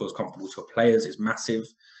to you, what feels comfortable to your players is massive.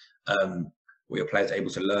 What your players are able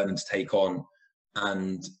to learn and to take on,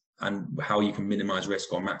 and how you can minimize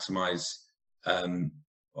risk or maximize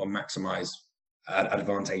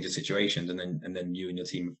advantageous situations, and then you and your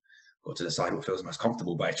team got to decide what feels most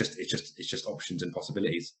comfortable. But it's just options and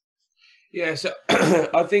possibilities. Yeah, so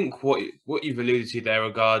I think what you've alluded to there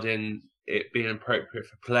regarding it being appropriate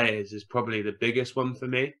for players is probably the biggest one for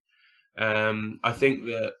me. I think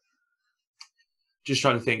that, just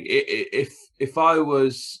trying to think, if I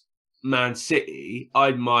was Man City,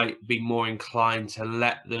 I might be more inclined to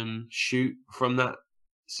let them shoot from that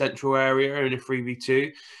central area in a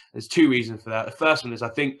 3v2. There's two reasons for that. The first one is, I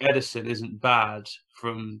think Ederson isn't bad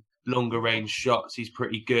from longer range shots. He's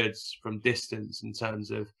pretty good from distance in terms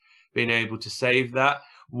of being able to save that.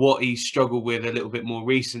 What he's struggled with a little bit more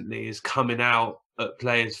recently is coming out at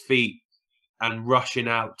players' feet and rushing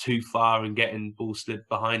out too far and getting ball slid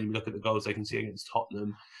behind him. Look at the goals they can see against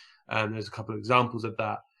Tottenham. There's a couple of examples of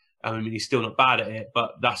that. I mean, he's still not bad at it,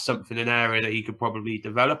 but that's something, an area that he could probably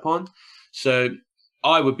develop on. So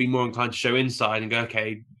I would be more inclined to show inside and go,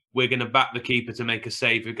 okay, we're going to back the keeper to make a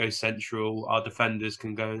save and go central. Our defenders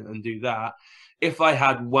can go and do that. If I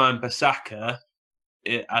had Wan-Bissaka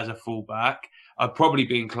as a fullback, I'd probably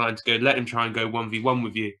be inclined to go let him try and go 1v1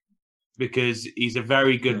 with you, because he's a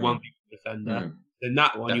very good 1v1 defender. Then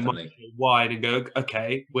that one, definitely, you might go wide and go,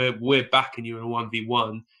 okay, we're backing you in a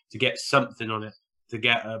 1v1 to get something on it, to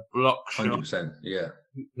get a block shot, 100%, yeah,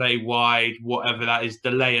 play wide, whatever that is,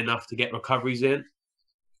 delay enough to get recoveries in.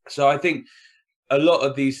 So I think a lot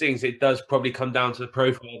of these things, it does probably come down to the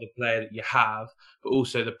profile of the player that you have, but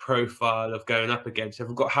also the profile of going up against. If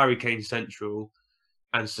we've got Harry Kane central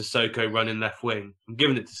and Sissoko running left wing, I'm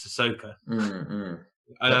giving it to Sissoko.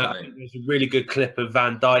 I think there's a really good clip of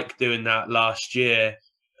Van Dijk doing that last year.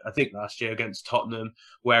 I think last year against Tottenham,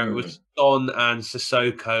 where it was Son and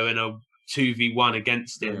Sissoko in a 2v1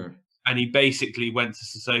 against him, and he basically went to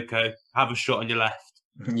Sissoko, have a shot on your left.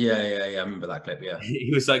 Yeah. I remember that clip. Yeah,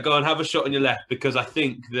 he was like, "Go on, have a shot on your left," because I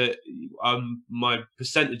think that my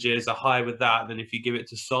percentages are higher with that than if you give it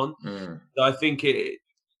to Son. So I think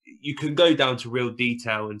you can go down to real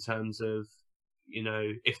detail in terms of, you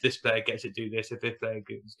know, if this player gets it, do this. If this player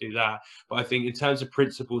gets do that. But I think in terms of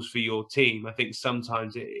principles for your team, I think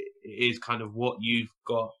sometimes it is kind of what you've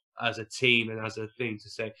got as a team and as a thing to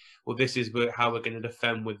say, well, this is how we're going to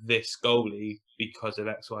defend with this goalie because of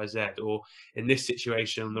X, Y, Z, or in this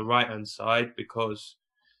situation on the right-hand side, because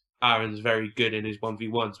Aaron's very good in his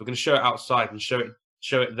 1v1. So we're going to show it outside and show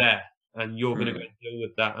it there. And you're going to go and deal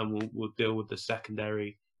with that, and we'll deal with the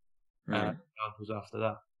secondary examples after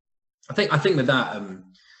that. I think with that,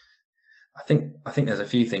 I think there's a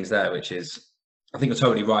few things there, which is, I think you're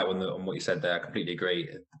totally right on what you said there. I completely agree.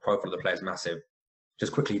 The profile of the player is massive.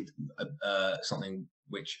 Just quickly, something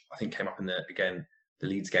which I think came up in the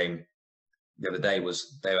Leeds game the other day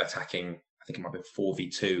was they were attacking, I think it might have been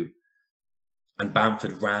 4v2, and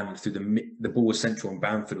Bamford ran through the ball was central and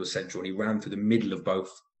Bamford was central, and he ran through the middle of both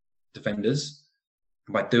defenders.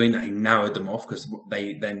 And by doing that, he narrowed them off, because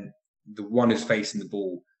the one who's facing the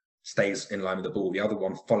ball stays in line with the ball, the other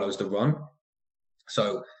one follows the run.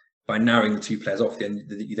 So by narrowing the two players off, then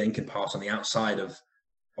you then can pass on the outside of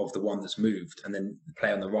the one that's moved, and then the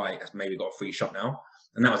player on the right has maybe got a free shot now.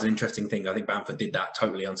 And that was an interesting thing. I think Bamford did that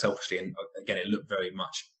totally unselfishly, and again, it looked very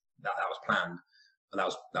much that was planned, and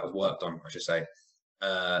that was worked on, I should say.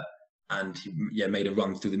 And he made a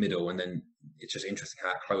run through the middle, and then it's just interesting how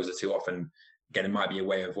it closed the two off. And again, it might be a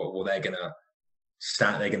way of well, they're going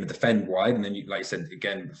to defend wide, and then like you said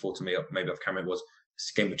again before to me, maybe off camera, it was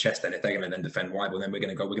it's a game of chess. Then if they're going to then defend wide, well, then we're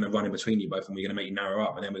going to run in between you both, and we're going to make you narrow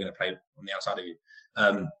up, and then we're going to play on the outside of you.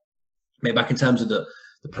 Maybe back in terms of the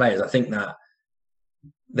players, I think that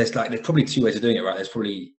there's probably two ways of doing it, right? There's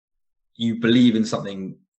probably, you believe in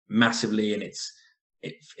something massively, and it's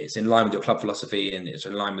in line with your club philosophy, and it's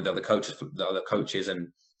in line with the other coaches, and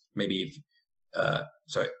maybe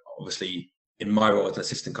so obviously in my role as an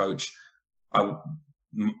assistant coach,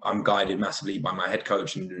 I'm guided massively by my head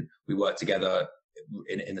coach, and we work together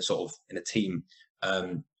in a team.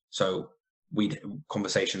 So we'd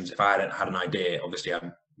conversations. If I had an idea, obviously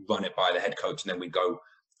I'd run it by the head coach, and then we'd go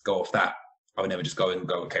off that. I would never just go and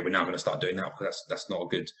go, okay, we're now going to start doing that, because that's not a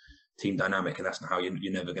good team dynamic, and that's not how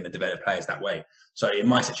you're never going to develop players that way. So in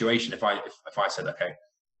my situation, if I said, okay,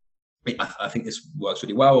 I think this works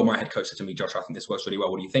really well, or my head coach said to me, Josh, I think this works really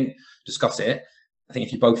well, what do you think? Discuss it. I think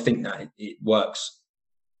if you both think that it works,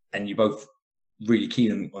 and you're both really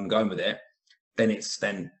keen on going with it,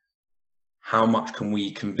 then how much can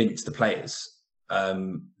we convince the players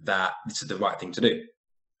that this is the right thing to do?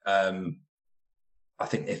 I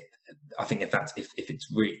think if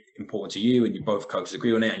it's really important to you, and you both coaches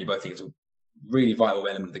agree on it, and you both think it's a really vital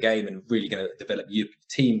element of the game and really going to develop your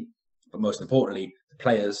team, but most importantly the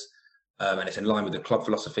players, and it's in line with the club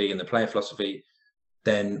philosophy and the player philosophy,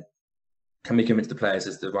 then can we convince the players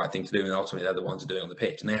it's the right thing to do, and ultimately they're the ones who do it on the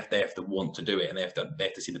pitch, and they have to want to do it, and they have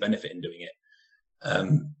to see the benefit in doing it.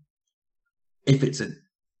 If it's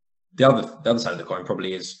the other side of the coin,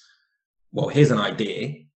 probably is, well, here's an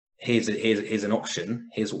idea, here's an option,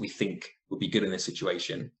 here's what we think would be good in this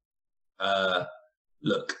situation.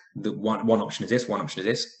 Look, the one option is this, one option is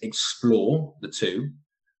this. Explore the two,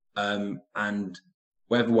 and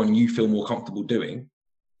whatever one you feel more comfortable doing,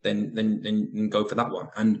 then go for that one.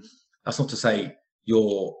 And that's not to say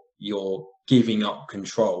you're giving up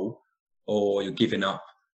control, or you're giving up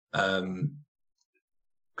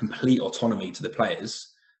complete autonomy to the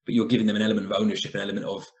players, but you're giving them an element of ownership, an element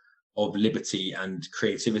of liberty and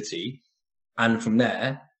creativity. And from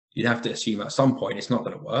there, you'd have to assume at some point it's not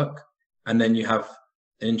going to work, and then you have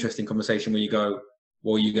an interesting conversation where you go,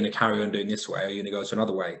 well, you're going to carry on doing this way, or you're going to go to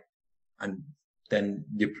another way. And then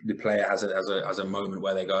the player has a moment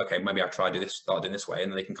where they go, okay, maybe I'll try do this, start doing this way,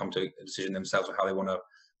 and then they can come to a decision themselves of how they want to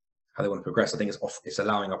progress. I think it's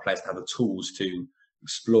allowing our players to have the tools to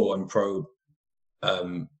explore and probe.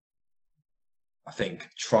 I think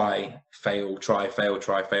try, fail,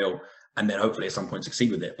 and then hopefully at some point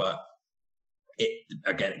succeed with it. But it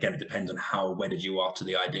depends on how wedded you are to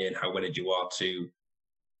the idea and how wedded you are to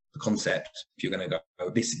the concept. If you're going to go,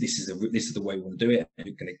 this is the way we want to do it, and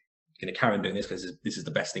you're going to carry on doing this because this is the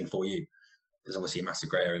best thing for you. There's obviously a massive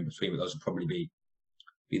grey area in between, but those would probably be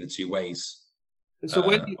the two ways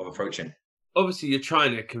of approaching. Obviously, you're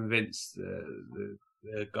trying to convince the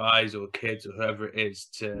guys or kids or whoever it is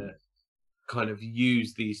to kind of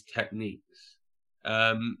use these techniques.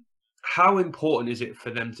 How important is it for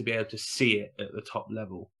them to be able to see it at the top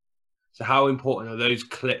level? So how important are those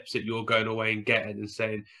clips that you're going away and getting and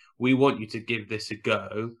saying, we want you to give this a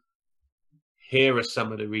go. Here are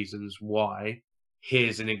some of the reasons why.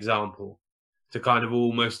 Here's an example, to kind of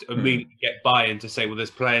almost immediately get buy-in to say, well, there's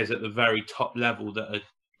players at the very top level that are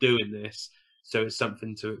doing this. So it's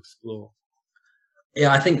something to explore.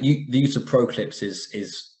 Yeah, I think the use of pro clips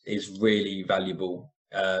is really valuable.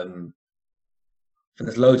 And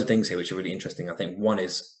there's loads of things here which are really interesting. I think one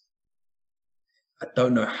is, I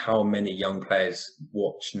don't know how many young players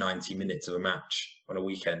watch 90 minutes of a match on a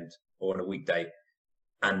weekend or on a weekday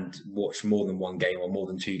and watch more than one game or more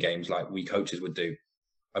than two games like we coaches would do.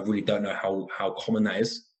 I really don't know how common that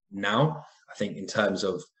is now. I think in terms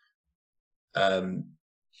of the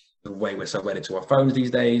way we're so wedded to our phones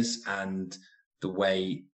these days, and the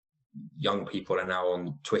way young people are now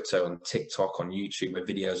on Twitter, on TikTok, on YouTube, where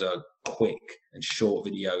videos are quick and short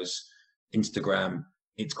videos, Instagram,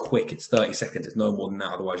 it's quick, it's 30 seconds, it's no more than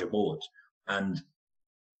that, otherwise you're bored. And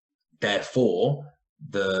therefore,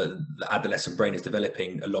 the adolescent brain is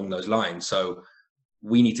developing along those lines. So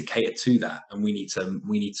we need to cater to that, and we need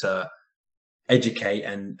to educate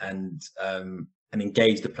and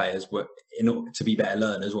engage the players in order to be better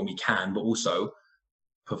learners when we can, but also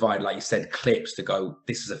provide, like you said, clips to go,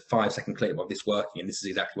 this is a 5-second clip of this working, and this is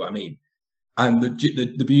exactly what I mean. And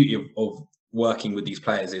the beauty of working with these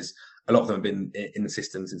players is a lot of them have been in the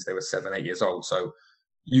system since they were 7, 8 years old. So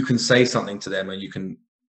you can say something to them and you can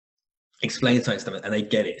explain something to them and they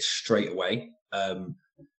get it straight away.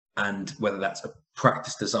 And whether that's a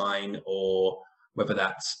practice design or whether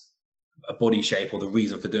that's a body shape or the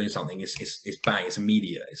reason for doing something, is bang, it's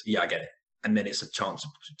immediate. Yeah, I get it. And then it's a chance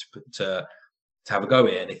to have a go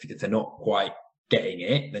at it. And if they're not quite getting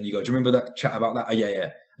it, then you go, do you remember that chat about that? Oh, yeah.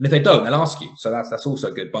 And if they don't, they'll ask you. So that's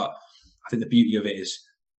also good. But I think the beauty of it is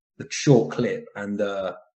the short clip and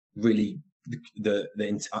the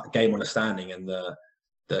game understanding and the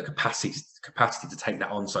capacity to take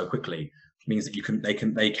that on so quickly means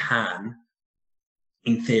that they can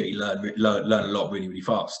in theory learn a lot really, really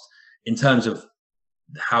fast. In terms of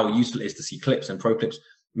how useful it is to see clips and pro clips,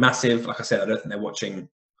 massive. Like I said, I don't think they're watching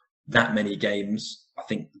that many games. I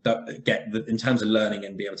think in terms of learning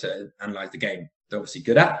and be able to analyze the game, they're obviously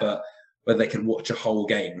good at, but whether they can watch a whole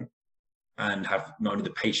game and have not only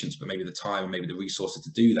the patience, but maybe the time and maybe the resources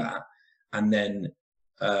to do that. And then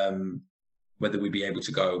whether we'd be able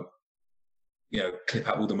to go, clip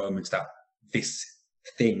out all the moments that this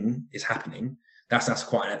thing is happening. That's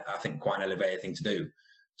quite an elevated thing to do.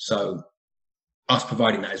 So us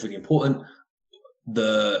providing that is really important.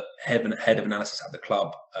 The head of analysis at the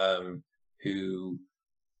club, who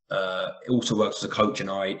also works as a coach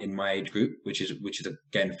in my age group, which is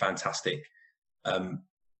again fantastic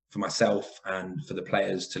for myself and for the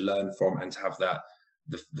players to learn from and to have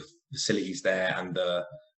the facilities there and the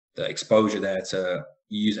exposure there to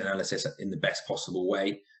use analysis in the best possible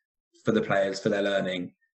way for the players, for their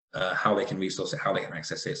learning, how they can resource it, how they can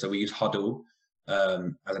access it. So we use Huddle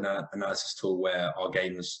as an analysis tool where our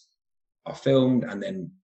games are filmed, and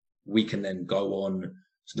then we can then go on.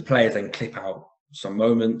 So the players then clip out some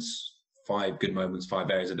moments, 5 good moments,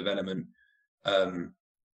 5 areas of development,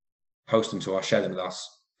 post them to us, share them with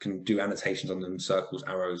us, can do annotations on them, circles,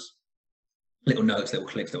 arrows, little notes, little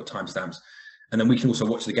clicks, little timestamps. And then we can also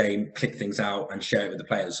watch the game, click things out and share it with the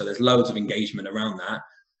players. So there's loads of engagement around that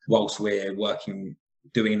whilst we're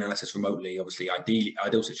doing analysis remotely. Obviously,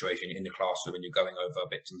 ideal situation in the classroom and you're going over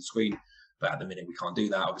bits on the screen, but at the minute we can't do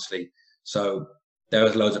that, obviously. So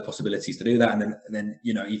there's loads of possibilities to do that. And then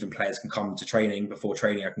even players can come to training. Before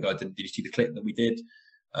training, I can go, did you see the clip that we did?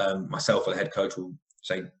 Myself or the head coach will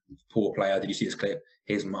say, poor player, did you see this clip?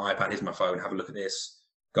 Here's my iPad, here's my phone, have a look at this.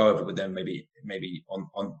 Go over it with them, maybe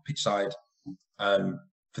on pitch side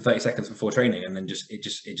for 30 seconds before training. And then it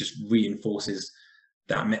just reinforces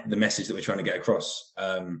the message that we're trying to get across.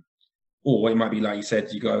 Or it might be, like you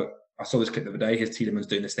said, you go, I saw this clip the other day. Here's Tielemans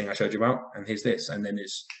doing this thing I showed you about, and here's this, and then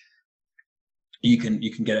it's you can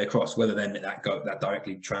get it across. Whether then that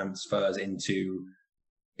directly transfers into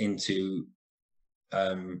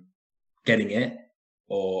getting it,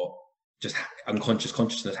 or just unconscious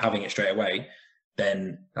consciousness having it straight away,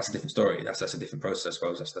 then that's a different story. That's a different process, I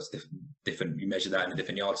suppose. That's different. You measure that in a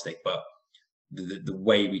different yardstick, but the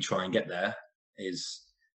way we try and get there is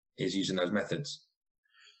using those methods.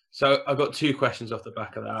 So I've got 2 questions off the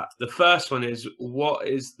back of that. The first one is, what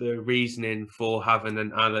is the reasoning for having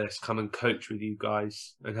an analyst come and coach with you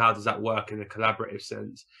guys, and how does that work in a collaborative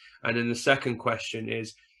sense? And then the second question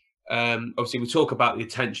is, obviously we talk about the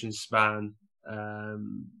attention span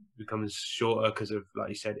becomes shorter because of, like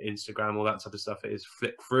you said, Instagram, all that type of stuff. It is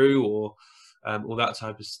flick through or all that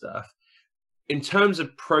type of stuff. In terms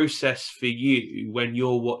of process for you, when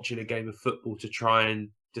you're watching a game of football to try and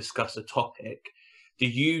discuss a topic, do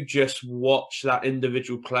you just watch that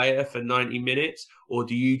individual player for 90 minutes, or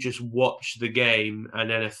do you just watch the game and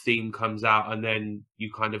then a theme comes out and then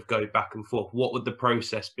you kind of go back and forth? What would the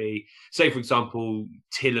process be? Say, for example,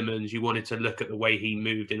 Tielemans, you wanted to look at the way he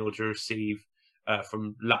moved in order to receive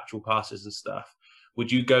from lateral passes and stuff.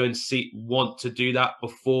 Would you go and want to do that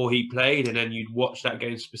before he played, and then you'd watch that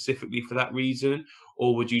game specifically for that reason?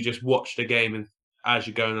 Or would you just watch the game and, as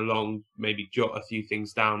you're going along, maybe jot a few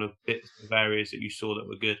things down of bits of areas that you saw that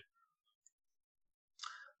were good?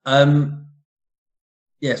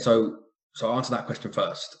 Yeah, so I'll answer that question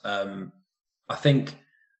first. I think,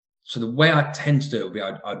 so the way I tend to do it would be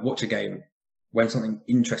I'd watch a game when something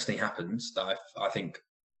interesting happens that I think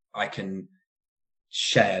I can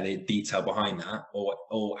share the detail behind that,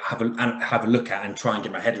 or have a look at and try and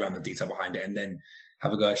get my head around the detail behind it, and then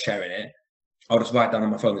have a go at sharing it. I'll just write down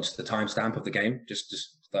on my phone just the timestamp of the game,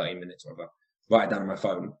 just 30 minutes or whatever. Write it down on my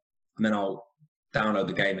phone, and then I'll download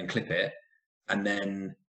the game and clip it, and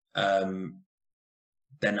then I'll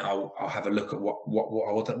have a look at what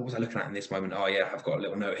was I looking at in this moment. Oh yeah, I've got a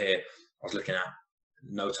little note here. I was looking at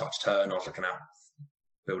no touch turn. I was looking at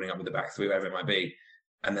building up with the back three, whatever it might be,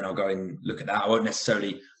 and then I'll go and look at that. I won't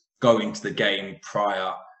necessarily go into the game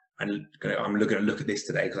prior and I'm going to look at this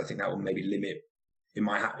today, because I think that will maybe limit. It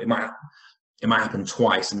might happen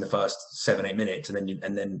twice in the first 7-8 minutes,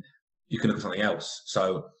 and then you can look at something else.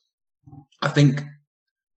 So I think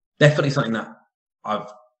definitely something that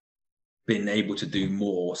I've been able to do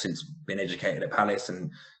more since being educated at Palace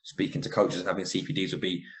and speaking to coaches and having CPDs would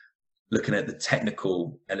be looking at the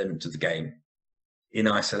technical element of the game in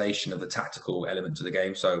isolation of the tactical element of the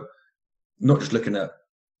game. So not just looking at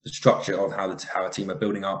the structure of how a team are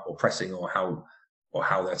building up or pressing or how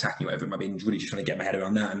they're attacking, whatever it might be, really just trying to get my head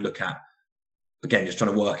around that and look at, again, just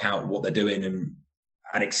trying to work out what they're doing and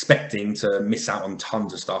expecting to miss out on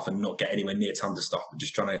tons of stuff and not get anywhere near tons of stuff, but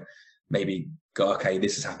just trying to maybe go, okay,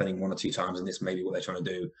 this is happening 1 or 2 times and this may be what they're trying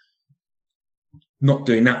to do. Not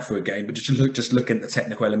doing that for a game, but just looking at the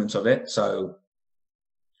technical elements of it. So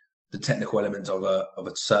the technical elements of a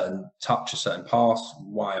certain touch, a certain pass,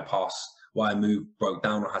 why a move broke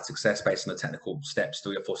down or had success based on the technical steps,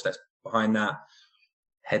 3 or 4 steps behind that.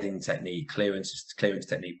 Heading technique, clearance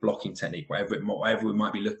technique, blocking technique, whatever we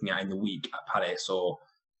might be looking at in the week at Palace, or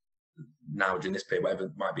now during this period, whatever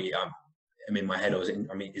it might be. I'm in my head, or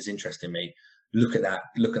is interesting me. Look at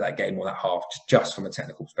that game or that half just from a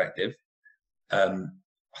technical perspective. I've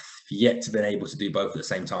yet to been able to do both at the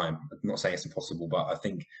same time. I'm not saying it's impossible, but I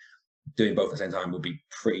think doing both at the same time would be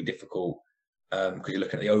pretty difficult, because you're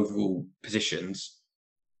looking at the overall positions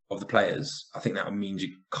of the players. I think that means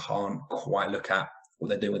you can't quite look at what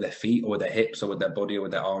they're doing with their feet or with their hips or with their body or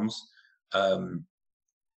with their arms,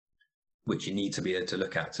 which you need to be able to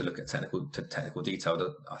look at technical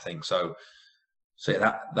detail, I think. So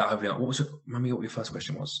yeah, that hopefully. What was remind me what your first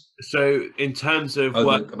question was? So in terms of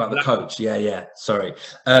about the coach, yeah. Sorry.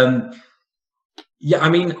 Yeah, I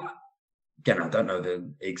mean, again, I don't know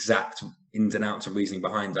the exact ins and outs of reasoning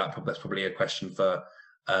behind that. That's probably a question for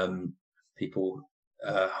people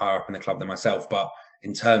higher up in the club than myself. But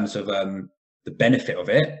in terms of the benefit of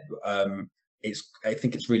it, I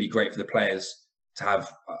think it's really great for the players to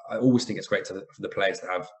have. I always think it's great for the players to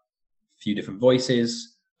have a few different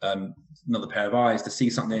voices, another pair of eyes to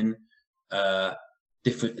see something,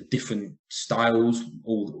 different styles.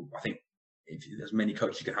 I think if there's many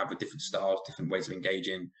coaches you can have with different styles, different ways of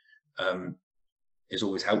engaging, is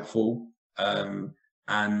always helpful. And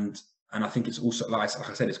I think it's also, like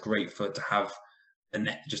I said, it's great to have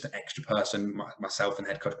just an extra person, myself and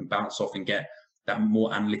head coach, can bounce off and get that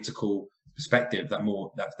more analytical perspective,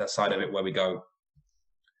 that side of it where we go,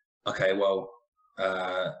 okay, well,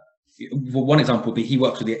 one example would be he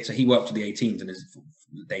works with the 18s in his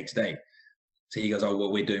day to day. So he goes, oh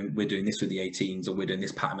well, we're doing this with the 18s, or we're doing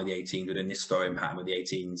this pattern with the 18s, we're doing this throwing pattern with the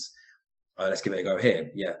 18s. Let's give it a go here.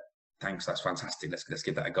 Yeah, thanks, that's fantastic. Let's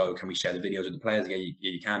give that a go. Can we share the videos with the players? Yeah,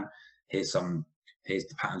 you can. Here's the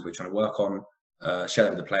patterns we're trying to work on. Share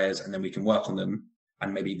that with the players, and then we can work on them.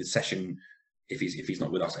 And maybe the session, if he's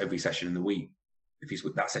not with us every session in the week, if he's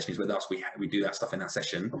with that session, he's with us. We do that stuff in that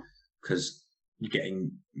session, because you're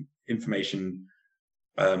getting information.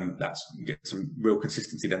 You get some real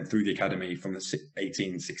consistency then through the academy from the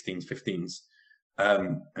 18s, 16s, 15s,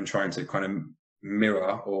 and trying to kind of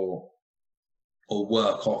mirror or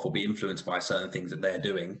work off or be influenced by certain things that they're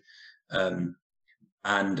doing.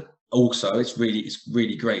 And also it's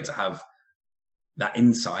really great to have that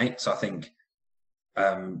insight. So I think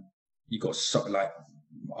you've got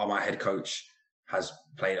my head coach has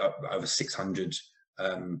played over 600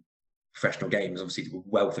 professional games, obviously a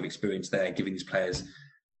wealth of experience there, giving these players,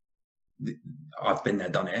 I've been there,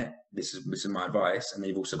 done it, this is my advice. And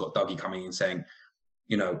they've also got Dougie coming in saying,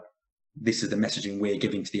 you know, this is the messaging we're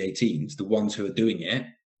giving to the 18s. The ones who are doing it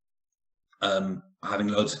are having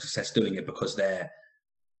loads of success doing it, because they're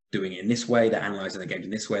doing it in this way, they're analysing the games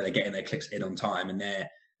in this way, they're getting their clicks in on time, and they're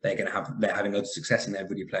having loads of success, and they're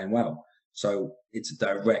really playing well. So it's a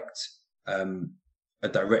direct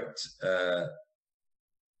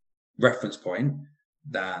reference point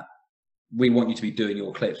that we want you to be doing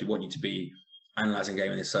your clips, we want you to be analysing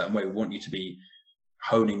game in a certain way, we want you to be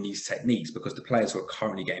honing these techniques, because the players who are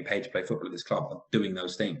currently getting paid to play football at this club are doing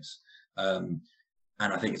those things. And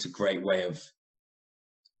I think it's a great way of,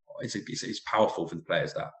 it's powerful for the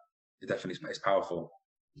players. That it definitely is powerful.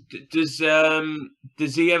 Does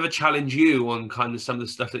he ever challenge you on kind of some of the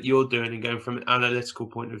stuff that you're doing and going from an analytical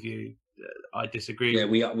point of view? I disagree. Yeah,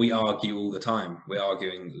 we argue all the time. We're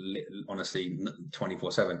arguing honestly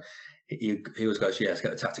 24/7. He always goes, yeah, let's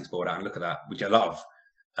get the tactics board out and look at that, which I love.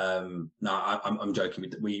 No, I'm joking.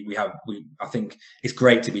 I think it's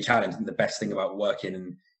great to be challenged, and the best thing about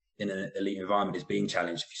working in an elite environment is being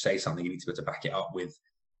challenged. If you say something, you need to be able to back it up with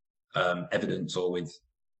evidence, or with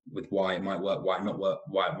why it might work, why it not work,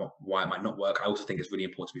 why it might not work. I also think it's really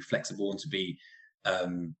important to be flexible and to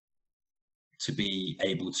be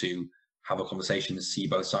able to have a conversation and see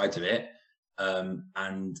both sides of it,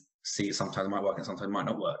 and see it sometimes might work and sometimes might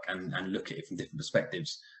not work, and look at it from different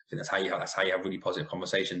perspectives. I think that's how you have really positive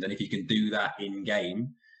conversations. And if you can do that in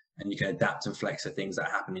game, and you can adapt and flex the things that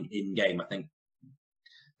are happening in game, I think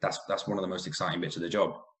that's one of the most exciting bits of the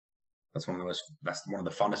job. That's one of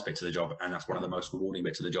the funnest bits of the job, and that's one of the most rewarding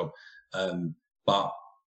bits of the job.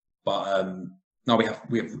 No, we have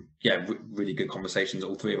really good conversations.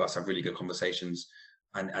 All three of us have really good conversations,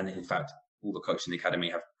 and in fact, all the coaches in the academy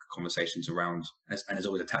have conversations around, and there's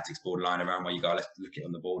always a tactics board line around where you go, let's look it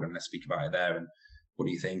on the board and let's speak about it there, and what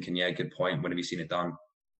do you think, and yeah, good point, when have you seen it done?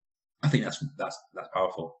 I think that's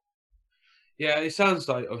powerful. Yeah, it sounds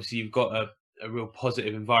like obviously you've got a real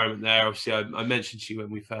positive environment there. Obviously, I mentioned to you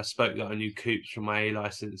when we first spoke that I knew Coops from my A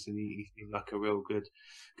license, and he seemed like a real good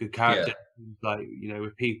character. Yeah. Like, you know,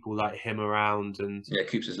 with people like him around, and yeah,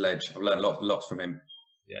 Coops is ledge. I've learned lots from him.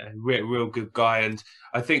 Yeah, real good guy, and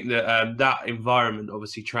I think that that environment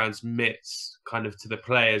obviously transmits kind of to the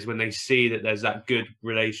players when they see that there's that good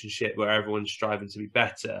relationship where everyone's striving to be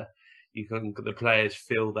better. The players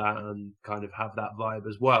feel that and kind of have that vibe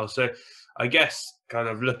as well. So I guess kind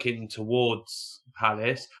of looking towards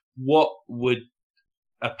Palace, what would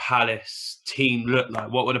a Palace team look like?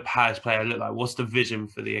 What would a Palace player look like? What's the vision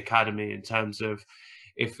for the academy in terms of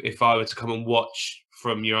if I were to come and watch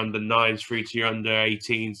from your under 9s through to your under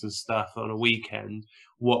 18s and stuff on a weekend,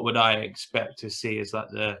 what would I expect to see as like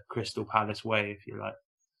the Crystal Palace way, if you like?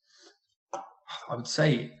 I would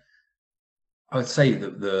say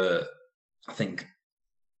that I think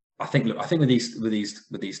with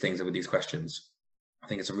these things and with these questions, I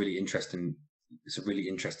think it's a really interesting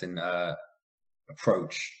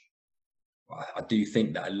approach. I do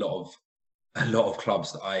think that a lot of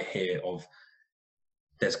clubs that I hear of,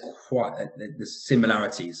 there's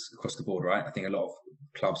similarities across the board, right? I think a lot of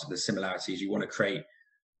clubs, there's similarities. You want to create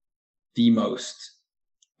the most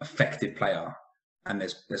effective player, and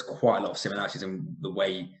there's quite a lot of similarities in the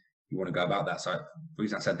way you want to go about that. So the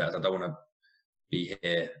reason I said that is I don't want to be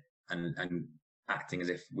here and acting as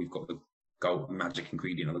if we've got the magic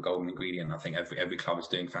ingredient or the golden ingredient. I think every club is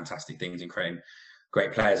doing fantastic things and creating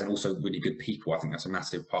great players, and also really good people. I think that's a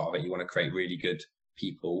massive part of it. You want to create really good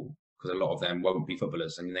people, because a lot of them won't be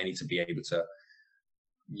footballers, and they need to be able to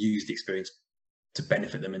use the experience to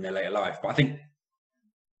benefit them in their later life. But I think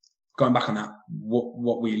going back on that,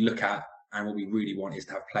 what we look at and what we really want is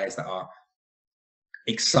to have players that are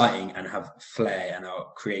exciting and have flair and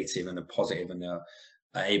are creative and are positive and are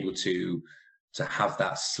able to to have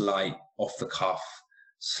that slight off the cuff,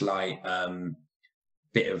 slight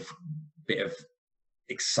bit of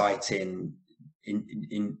exciting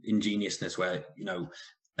ingeniousness, where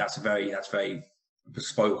that's very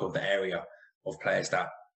bespoke of the area of players that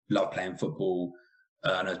love playing football.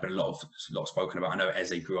 I know there's been a lot spoken about. I know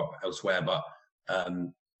Eze grew up elsewhere, but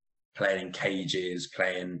playing in cages,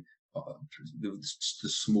 playing the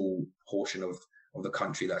small portion of the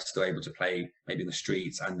country that's still able to play maybe in the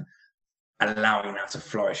streets, and allowing that to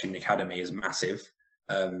flourish in the academy is massive.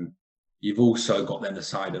 You've also got then the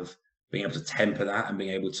side of being able to temper that and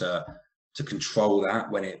being able to control that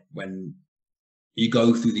when you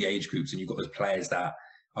go through the age groups, and you've got those players that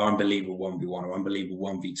are unbelievable 1v1 or unbelievable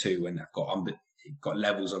 1v2, and have got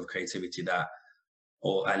levels of creativity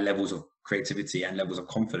levels of creativity and levels of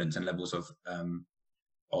confidence and levels of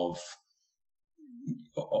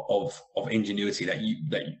ingenuity that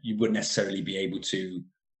you wouldn't necessarily be able to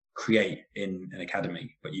create in an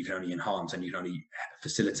academy, but you can only enhance and you can only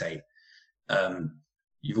facilitate.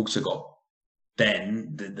 You've also got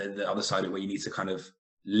then the other side of where you need to kind of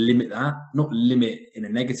limit that, not limit in a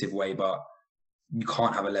negative way, but you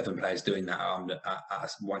can't have 11 players doing that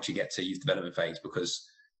once you get to youth development phase, because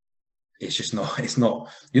it's just not,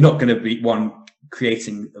 you're not going to be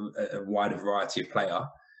creating a wider variety of player.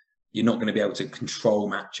 You're not going to be able to control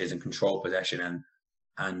matches and control possession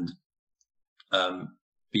and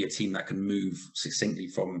be a team that can move succinctly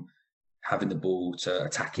from having the ball to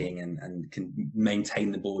attacking and can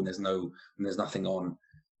maintain the ball and there's nothing on.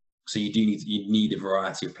 So you need a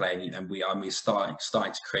variety of play, and we're starting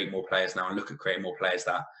to create more players now and look at creating more players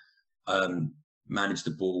that manage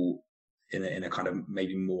the ball in a kind of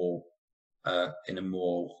maybe more in a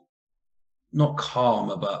more, not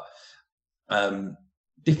calmer, but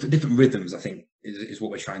different rhythms, I think is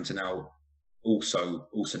what we're trying to now also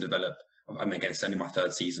develop. Again, it's only my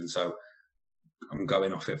third season, so I'm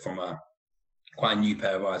going off it from quite a new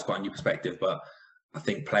pair of eyes, quite a new perspective. But I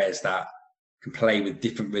think players that can play with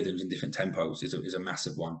different rhythms and different tempos is a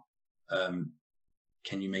massive one.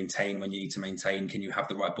 Can you maintain when you need to maintain? Can you have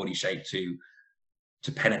the right body shape to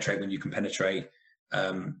penetrate when you can penetrate?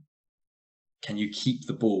 Can you keep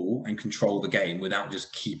the ball and control the game without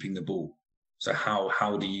just keeping the ball? So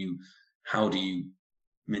how do you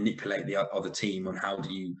manipulate the other team, and how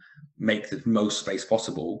do you make the most space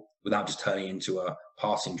possible without just turning into a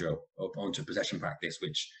passing drill or onto possession practice,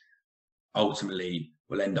 which ultimately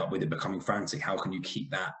will end up with it becoming frantic? How can you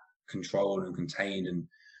keep that controlled and contained, and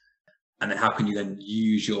then how can you then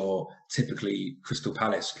use your typically Crystal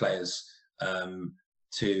Palace players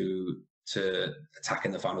to attack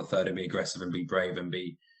in the final third and be aggressive and be brave and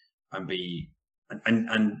be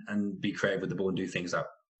creative with the ball and do things that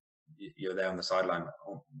you're there on the sideline like,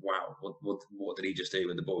 oh wow, what did he just do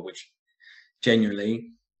with the ball? Which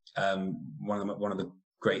genuinely, one of the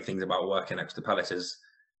great things about working at Crystal Palace is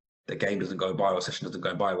the game doesn't go by, or a session doesn't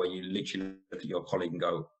go by where you literally look at your colleague and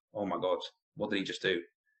go, oh my god, what did he just do?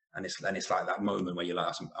 And it's like that moment where you're like,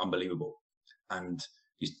 that's unbelievable. And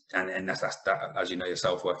that's that, as you know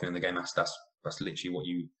yourself, working in the game, that's literally what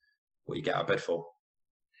you get out of bed for.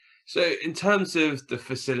 So in terms of the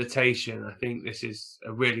facilitation, I think this is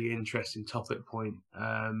a really interesting topic point.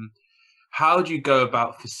 How do you go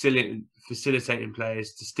about facilitating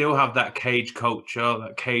players to still have that cage culture,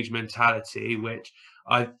 that cage mentality, which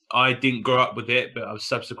I didn't grow up with it, but I've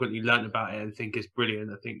subsequently learned about it and think it's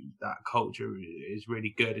brilliant. I think that culture is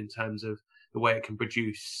really good in terms of the way it can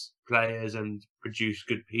produce players and produce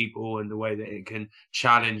good people, and the way that it can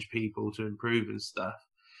challenge people to improve and stuff.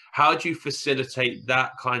 How do you facilitate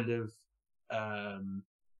that kind of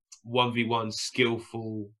 1v1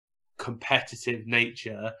 skillful, competitive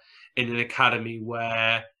nature in an academy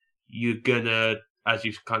where you're gonna, as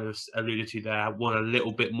you've kind of alluded to there, want a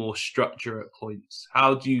little bit more structure at points?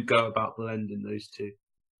 How do you go about blending those two?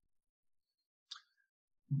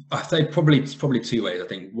 I think it's probably two ways. I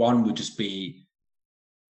think one would just be,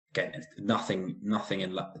 again, nothing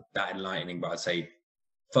that enlightening, but I'd say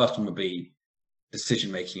first one would be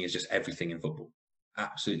decision making is just everything in football.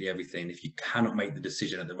 Absolutely everything. If you cannot make the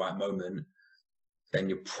decision at the right moment, then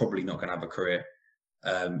you're probably not going to have a career.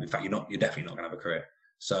 In fact, you're definitely not going to have a career.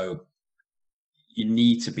 So you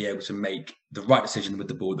need to be able to make the right decision with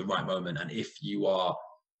the ball at the right moment. And if you are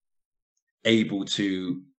able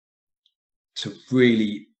to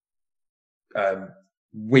really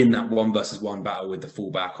win that 1v1 battle with the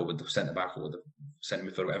fullback or with the centre back or with the centre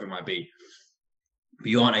midfielder, whatever it might be, but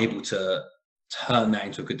you aren't able to turn that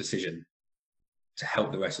into a good decision to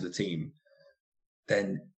help the rest of the team,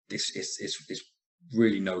 then it's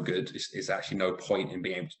really no good. It's actually no point in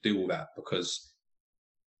being able to do all that, because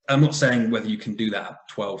I'm not saying whether you can do that at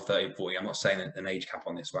 12, 13, 40. I'm not saying an age cap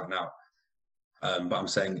on this right now. But I'm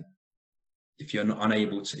saying if you're not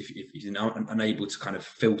unable to, if you're not unable to kind of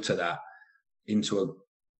filter that into a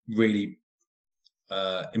really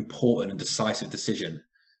important and decisive decision,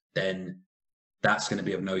 then that's going to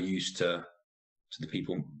be of no use to the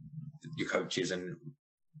people, your coaches, and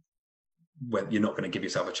when you're not going to give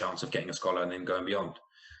yourself a chance of getting a scholar and then going beyond.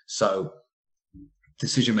 So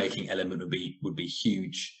decision-making element would be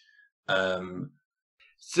huge.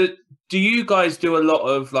 So do you guys do a lot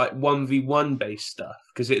of like 1v1 based stuff?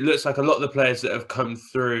 Because it looks like a lot of the players that have come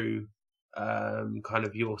through kind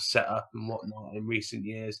of your setup and whatnot in recent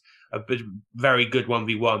years have been very good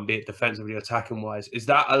 1v1, be it defensively or attacking wise. Is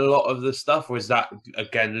that a lot of the stuff, or is that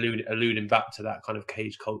again alluding back to that kind of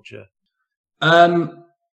cage culture? I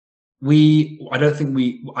don't think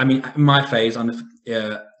I mean, in my phase, on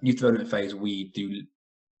the youth development phase, we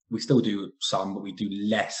still do some, but we do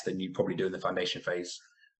less than you probably do in the foundation phase.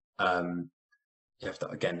 You have to,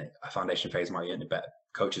 again, a foundation phase might be in a better,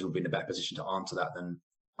 coaches will be in a better position to answer that than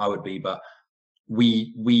I would be, but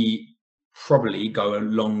we probably go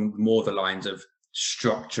along more the lines of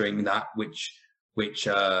structuring that which we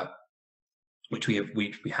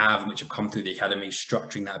have and which have come through the academy,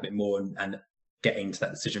 structuring that a bit more and getting to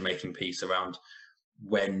that decision making piece around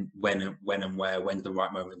when and where, when's the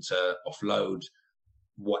right moment to offload,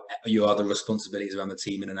 what are your other responsibilities around the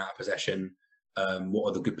team in and out of possession, what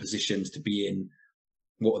are the good positions to be in,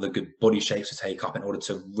 what are the good body shapes to take up in order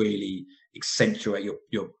to really accentuate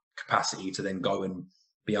your capacity to then go and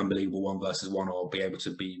be unbelievable 1v1 or be able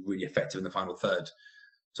to be really effective in the final third.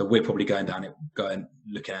 So we're probably going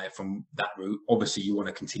looking at it from that route. Obviously you want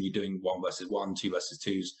to continue doing 1v1,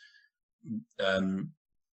 2v2s,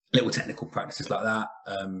 little technical practices like that,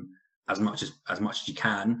 as much as you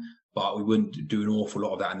can, but we wouldn't do an awful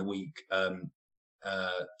lot of that in the week,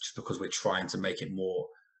 just because we're trying to make it more,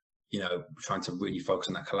 trying to really focus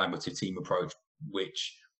on that collaborative team approach,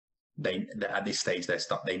 which they at this stage they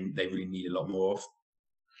really need a lot more of.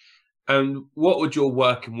 And what would your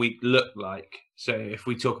working week look like? So if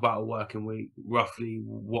we talk about a working week, roughly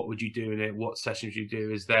what would you do in it? What sessions you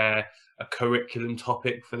do? Is there a curriculum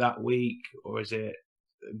topic for that week, or is it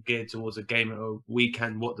geared towards a game at a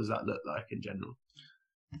weekend? What does that look like in general?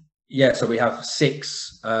 Yeah, so we have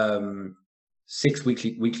six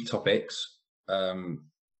weekly topics.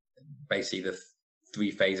 Basically the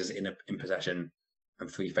 3 phases in possession and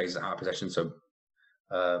 3 phases out of possession. So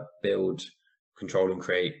build, control and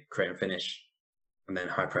create and finish, and then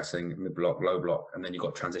high pressing, mid block, low block, and then you've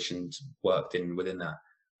got transitions worked in within that.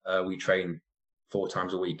 We train 4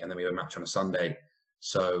 times a week, and then we have a match on a Sunday.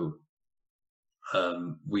 So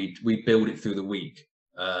we build it through the week.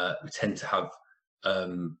 We tend to have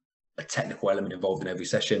a technical element involved in every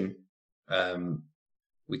session.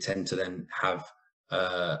 We tend to then have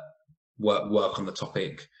work on the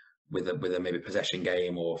topic with a maybe possession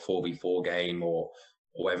game or 4v4 game or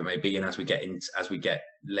whatever it may be. And as we get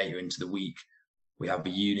later into the week, we have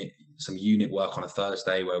some unit work on a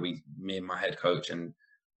Thursday where me and my head coach and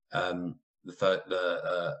an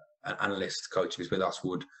analyst coach who's with us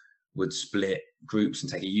would split groups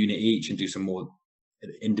and take a unit each and do some more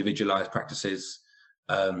individualized practices.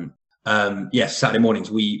 Yes, Saturday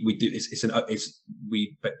mornings we do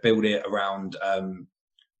we build it around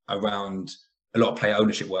a lot of player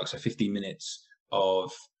ownership work. So 15 minutes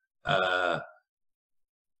of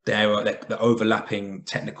the overlapping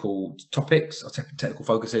technical topics or technical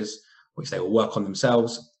focuses, which they will work on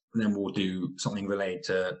themselves, and then we'll do something related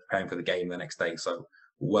to preparing for the game the next day. So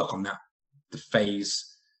we'll work on that. The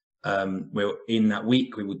phase we're in that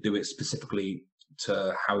week, we would do it specifically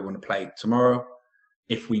to how we want to play tomorrow.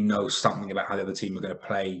 If we know something about how the other team are going to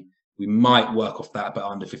play, we might work off that. But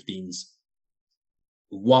under 15s,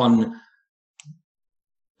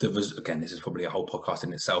 again, this is probably a whole podcast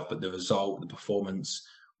in itself, but the result, the performance,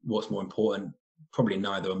 what's more important? Probably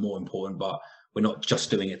neither are more important, but we're not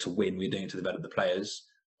just doing it to win. We're doing it to develop the players.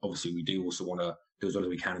 Obviously, we do also want to do as well as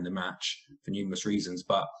we can in the match for numerous reasons,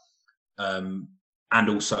 but and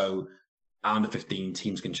also under 15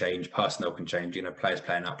 teams can change, personnel can change, players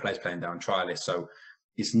playing up, players playing down, trialists. So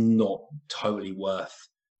it's not totally worth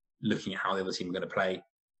looking at how the other team are going to play.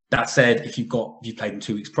 That said, if you've played them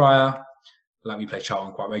 2 weeks prior, like we play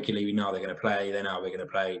Charlton quite regularly, we know they're going to play, they know we're going to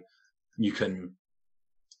play, you can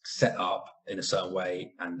set up in a certain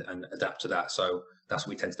way and adapt to that. So that's what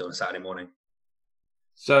we tend to do on a Saturday morning.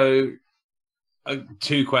 So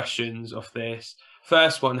 2 questions off this.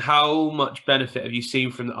 First one, how much benefit have you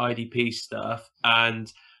seen from the IDP stuff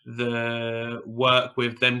and the work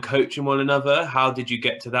with them coaching one another? How did you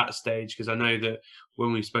get to that stage? Because I know that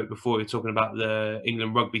when we spoke before, we were talking about the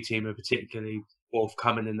England rugby team are particularly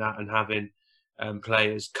forthcoming in that and having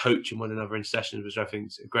players coaching one another in sessions, which I think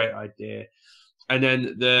is a great idea. And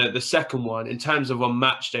then the second one, in terms of on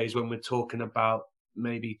match days, when we're talking about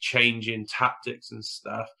maybe changing tactics and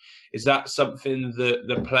stuff, is that something that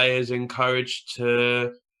the players encouraged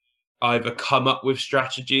to either come up with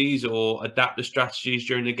strategies or adapt the strategies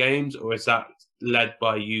during the games, or is that led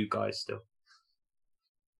by you guys still?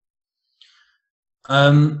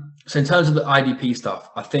 So in terms of the IDP stuff,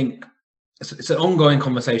 I think it's an ongoing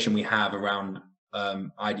conversation we have around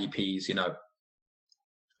IDPs, you know,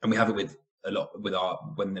 and we have it with a lot with our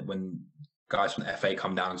when guys from the FA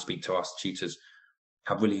come down and speak to us, tutors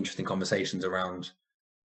have really interesting conversations around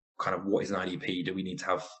kind of what is an IDP. Do we need to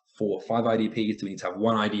have 4 or 5 IDPs? Do we need to have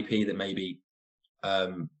one IDP that maybe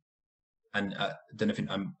don't know if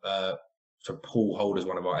so Paul Holder's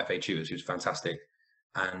one of our FA tutors who's fantastic,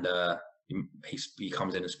 and he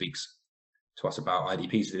comes in and speaks to us about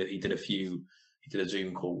IDPs. He did a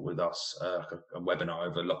Zoom call with us, a webinar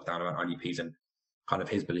over lockdown about IDPs, and kind of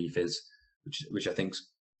his belief is, which I think's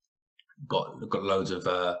got loads of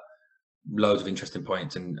interesting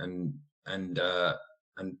points and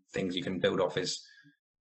things you can build off, is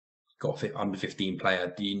got under 15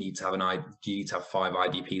 player. Do you need to have 5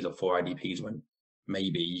 IDPs or 4 IDPs when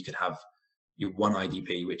maybe you could have your one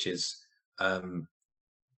IDP, which is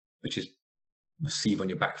receive on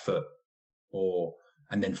your back foot,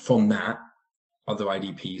 and then from that other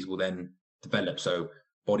IDPs will then develop. So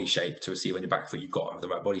body shape to receive on your back foot, you've got to have the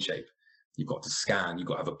right body shape. You've got to scan. You've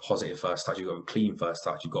got to have a positive first touch. You've got to have a clean first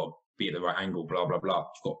touch. You've got to be at the right angle. Blah blah blah.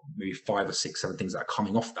 You've got maybe 5 or 6, 7 things that are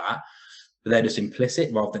coming off that, but they're just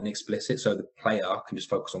implicit rather than explicit. So the player can just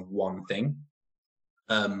focus on one thing.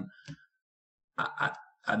 At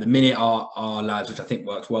the minute, our lads, which I think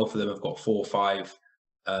works well for them, have got 4 or 5.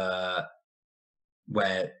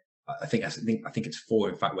 Where I think it's 4,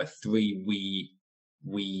 in fact, where 3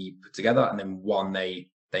 we put together, and then 1 they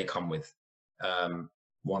come with, 1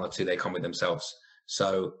 or 2 they come with themselves.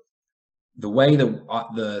 So the way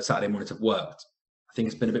the Saturday mornings have worked, I think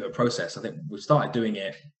it's been a bit of a process. I think we started doing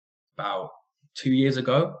it about 2 years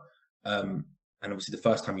ago, and obviously the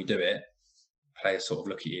first time you do it, players sort of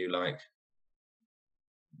look at you like,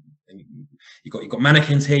 you've got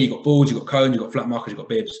mannequins here, you've got boards, you've got cones, you've got flat markers, you've got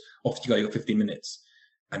bibs. Off you go, you've got 15 minutes,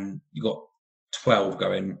 and you've got 12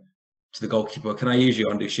 going to the goalkeeper. Can I use you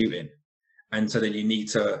undo shooting? And so then you need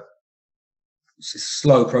to, it's a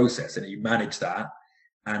slow process, and you manage that.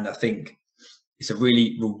 And I think it's a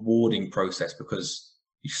really rewarding process, because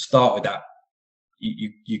you start with that,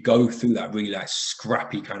 you go through that really like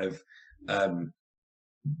scrappy kind of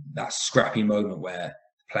that scrappy moment where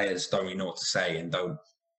players don't really know what to say and don't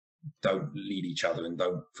lead each other and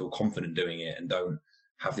don't feel confident doing it and don't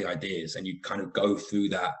have the ideas, and you kind of go through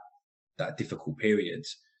that difficult period.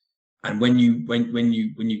 And when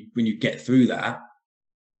you get through that,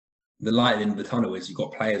 the light at the end of the tunnel is you've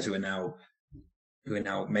got players who are now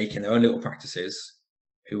making their own little practices,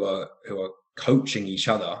 who are coaching each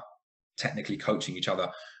other, technically coaching each other,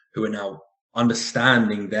 who are now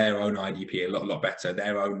understanding their own IDP a lot better,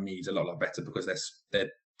 their own needs a lot better, because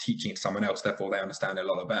they're teaching it to someone else, therefore they understand it a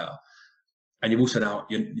lot better. And you've also now,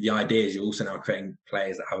 the idea is you're also now creating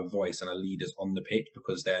players that have a voice and are leaders on the pitch,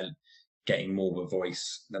 because they're getting more of a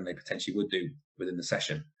voice than they potentially would do within the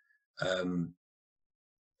session.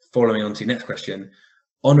 Following on to your next question,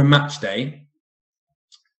 on a match day,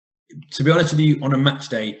 to be honest with you, on a match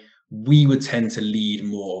day, we would tend to lead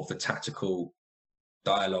more of the tactical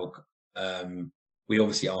dialogue. We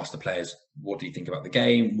obviously ask the players, what do you think about the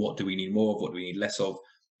game? What do we need more of? What do we need less of?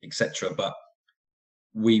 Etc. But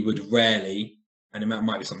we would rarely, and it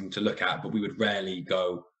might be something to look at, but we would rarely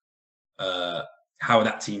go, how are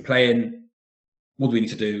that team playing? What do we need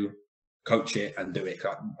to do? Coach it and do it.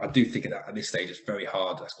 I do think that at this stage it's very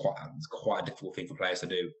hard. It's quite a difficult thing for players to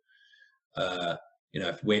do.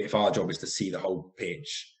 If our job is to see the whole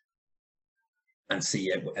pitch and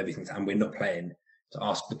see everything, and we're not playing, to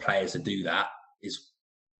ask the players to do that is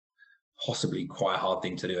possibly quite a hard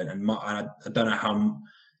thing to do. And I don't know how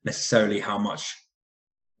much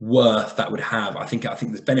worth that would have. I think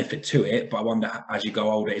there's benefit to it, but I wonder, as you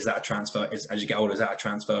go older, is that a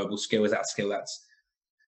transferable skill? Is that a skill that's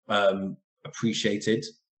appreciated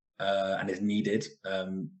and is needed,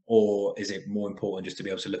 or is it more important just to be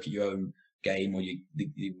able to look at your own game, or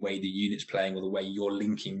the way the unit's playing, or the way you're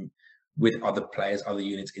linking with other players, other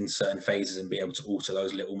units in certain phases, and be able to alter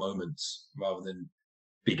those little moments rather than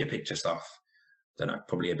bigger picture stuff? Don't know,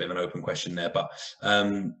 probably a bit of an open question there, but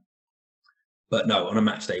no, on a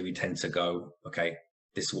match day we tend to go, okay,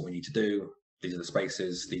 this is what we need to do. these are the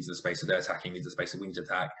spaces they're attacking, these are the spaces we need to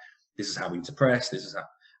attack, this is how we need to press, this is how.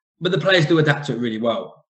 But the players do adapt to it really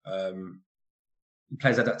well.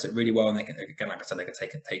 Players adapt to it really well, and they can, again, like I said, they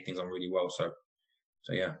can take things on really well. So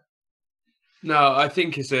yeah. No, I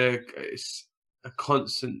think it's a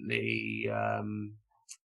constantly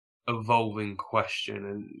evolving question,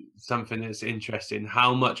 and something that's interesting.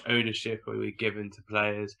 How much ownership are we given to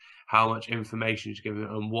players? How much information is given,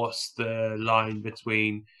 and what's the line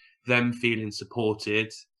between them feeling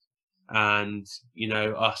supported and, you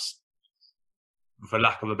know, us, for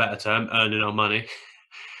lack of a better term, earning our money?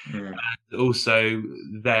 And also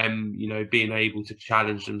them, you know, being able to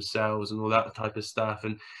challenge themselves and all that type of stuff.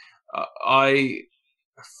 And I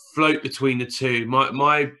float between the two.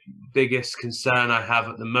 My biggest concern I have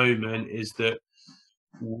at the moment is that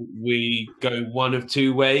we go one of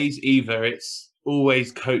two ways. Either it's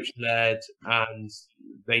always coach led and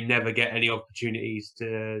they never get any opportunities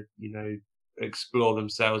to, you know, explore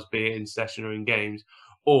themselves, be it in session or in games,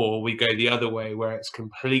 or we go the other way where it's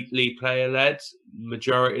completely player led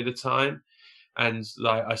majority of the time. And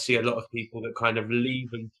like, I see a lot of people that kind of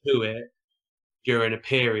leave them to it during a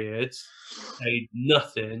period, say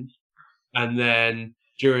nothing, and then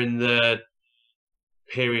during the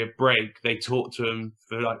period break, they talk to them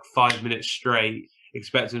for like 5 minutes straight,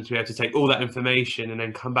 expect them to be able to take all that information and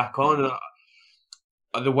then come back on.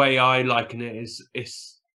 And the way I liken it is,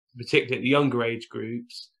 it's particularly at the younger age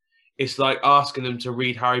groups, it's like asking them to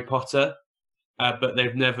read Harry Potter, but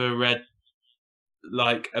they've never read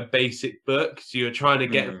like a basic book. So you're trying to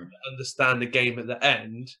get them to understand the game at the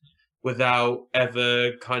end without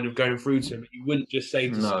ever kind of going through to them. You wouldn't just say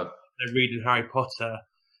to someone they're reading Harry Potter,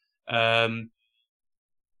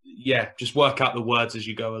 yeah, just work out the words as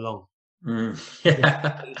you go along.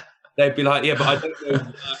 They'd be like, yeah, but I don't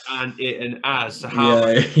know and it and as. So how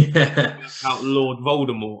out Lord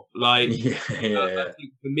Voldemort? Like, I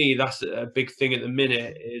think for me, that's a big thing at the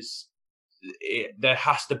minute. Is there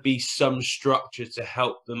has to be some structure to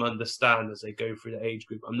help them understand as they go through the age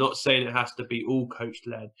group. I'm not saying it has to be all coach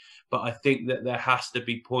led, but I think that there has to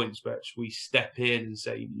be points where we step in and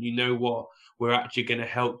say, you know what, we're actually going to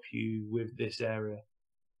help you with this area.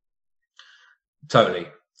 Totally.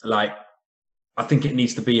 Like, I think it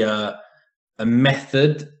needs to be a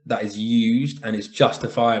method that is used and is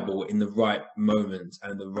justifiable in the right moments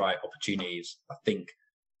and the right opportunities. I think,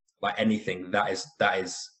 like anything, that's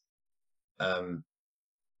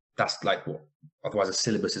like what, otherwise the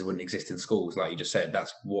syllabuses wouldn't exist in schools. Like you just said,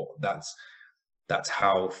 that's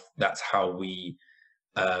how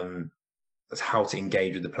to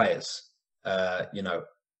engage with the players. You know,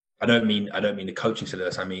 I don't mean the coaching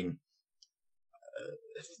syllabus. I mean,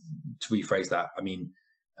 to rephrase that, I mean,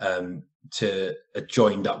 to a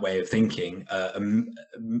joined up way of thinking, a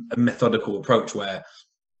methodical approach where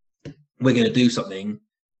we're going to do something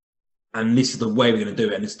and this is the way we're going to do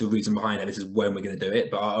it, and this is the reason behind it, this is when we're going to do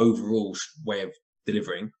it, but our overall way of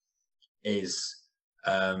delivering is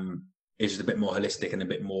just a bit more holistic and a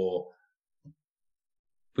bit more,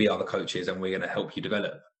 we are the coaches and we're going to help you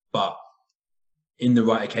develop. But in the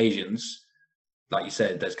right occasions, like you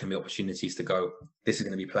said, there's going to be opportunities to go, this is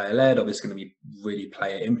going to be player led, or this is going to be really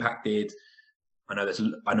player impacted. I know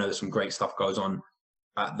there's some great stuff goes on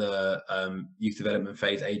at the youth development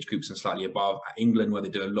phase, age groups and slightly above at England, where they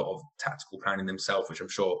do a lot of tactical planning themselves, which I'm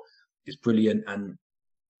sure is brilliant. And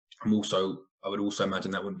I would also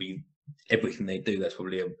imagine that wouldn't be everything they do. There's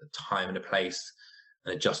probably a time and a place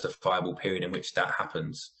and a justifiable period in which that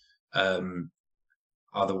happens.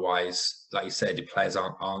 Otherwise, like you said, the players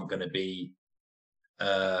aren't going to be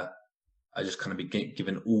are just kind of be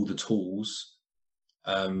given all the tools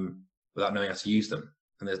without knowing how to use them,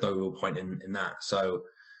 and there's no real point in that. So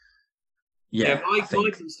my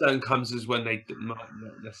concern comes is when they might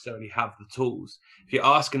not necessarily have the tools. If you're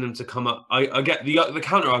asking them to come up, I get the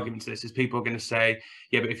counter argument to this is people are going to say,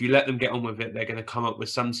 yeah, but if you let them get on with it, they're going to come up with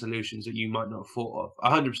some solutions that you might not have thought of.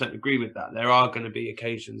 I 100% agree with that. There are going to be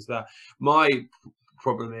occasions that my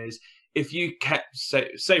problem is, if you kept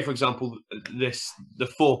say for example the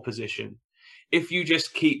 4 position, if you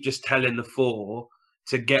just keep telling the 4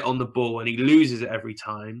 to get on the ball and he loses it every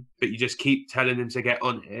time, but you just keep telling him to get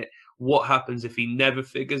on it, what happens if he never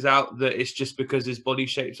figures out that it's just because his body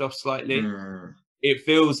shape's off slightly? It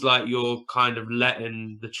feels like you're kind of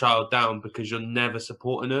letting the child down because you're never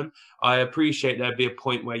supporting them. I appreciate there'd be a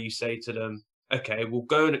point where you say to them, okay, we'll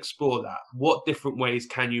go and explore that. What different ways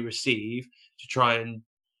can you receive to try and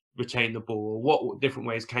retain the ball? What different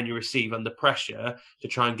ways can you receive under pressure to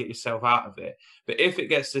try and get yourself out of it? But if it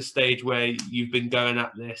gets to a stage where you've been going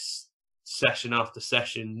at this session after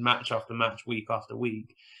session, match after match, week after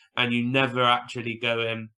week, and you never actually go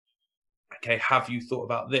in, okay, have you thought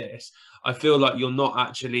about this? I feel like you're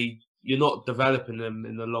not developing them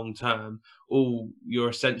in the long term. All you're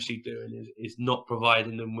essentially doing is not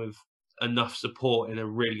providing them with enough support in a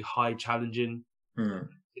really high challenging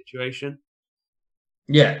situation.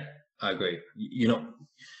 Yeah, I agree. You're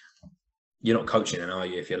not coaching then, are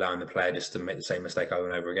you, if you're allowing the player just to make the same mistake over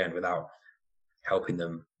and over again without helping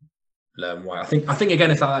them learn why? I think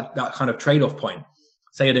again, it's like that kind of trade-off point.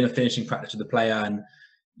 Say you're doing a finishing practice with the player and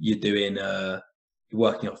you're doing you're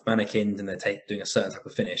working off mannequins and they're doing a certain type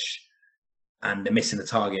of finish and they're missing the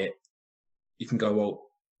target. You can go, well,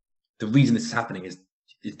 the reason this is happening is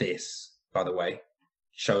this, by the way.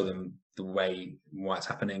 Show them the way why it's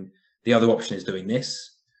happening. The other option is doing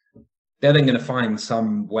this. They're then going to find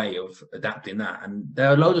some way of adapting that. And there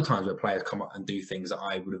are loads of times where players come up and do things that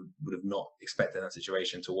I would have not expected in that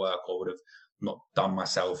situation to work, or would have not done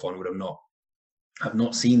myself on, have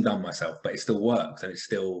not seen done myself, but it still works, and it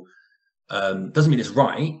still doesn't mean it's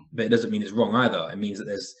right, but it doesn't mean it's wrong either. It means that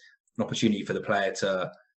there's an opportunity for the player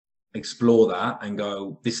to explore that and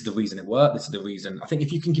go, this is the reason it worked, this is the reason. I think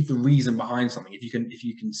if you can give the reason behind something, if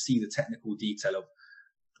you can see the technical detail of,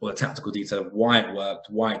 or the tactical detail of why it worked,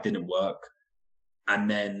 why it didn't work, and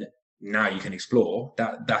then now you can explore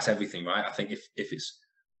that's everything, right? I think if it's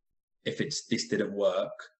this didn't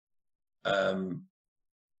work,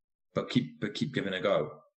 but keep giving it a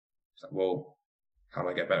go. It's like, well, how do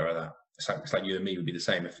I get better at that? It's like you and me would be the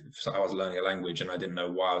same. If I was learning a language and I didn't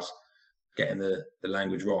know why I was getting the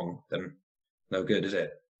language wrong, then no good, is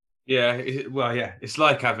it? Yeah, it's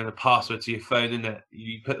like having a password to your phone, isn't it?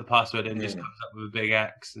 You put the password in, it just comes up with a big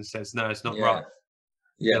X and says, no, it's not right.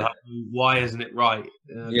 Yeah. Like, why isn't it right?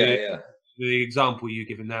 The example you're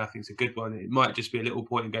giving now, I think, is a good one. It might just be a little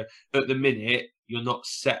point and go, at the minute, you're not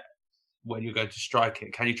set when you're going to strike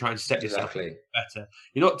it. Can you try and set yourself better?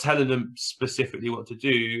 You're not telling them specifically what to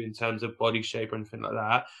do in terms of body shape or anything like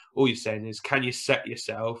that. All you're saying is, can you set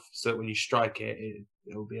yourself so that when you strike it,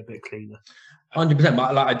 it'll be a bit cleaner? 100%.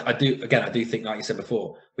 But I do think, like you said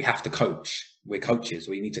before, we have to coach. We're coaches.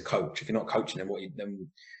 We need to coach. If you're not coaching, then what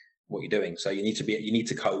you're doing? So you need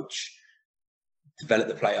to coach, develop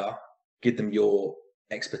the player, give them your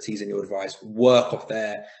expertise and your advice, work off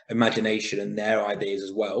their imagination and their ideas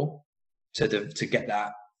as well, to get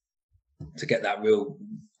that real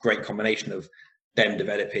great combination of them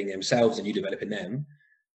developing themselves and you developing them,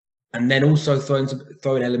 and then also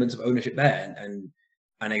throwing elements of ownership there and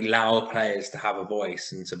allow players to have a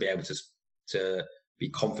voice and to be able to be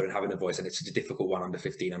confident having a voice. And it's such a difficult one under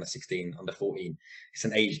 15, under 16, under 14. It's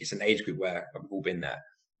an age group where we've all been there.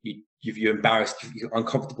 You're embarrassed, you're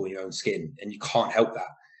uncomfortable in your own skin, and you can't help that.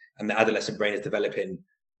 And the adolescent brain is developing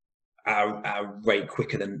at a rate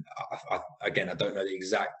quicker than, again, I don't know the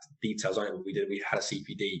exact details on it, but we had a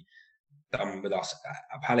CPD done with us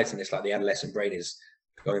at Palace, and it's like the adolescent brain is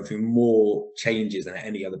going through more changes than at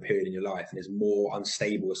any other period in your life, and is more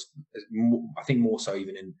unstable. I think more so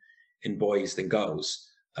even in boys than girls,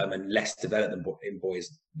 and less developed in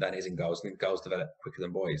boys than is in girls. I think girls develop quicker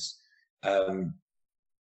than boys,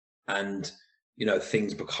 and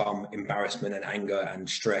things become embarrassment and anger and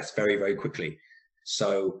stress very, very quickly.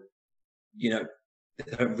 So they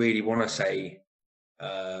don't really want to say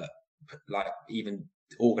like even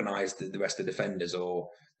organize the rest of the defenders, or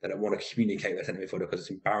they don't want to communicate with centre midfielder because it's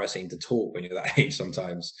embarrassing to talk when you're that age.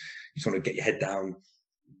 Sometimes you just want to get your head down.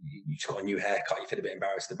 You just got a new haircut you feel a bit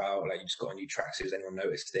embarrassed about, like you just got a new tracksuit, has anyone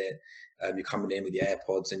noticed it? You're coming in with your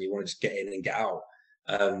AirPods and you want to just get in and get out.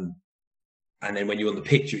 And then when you're on the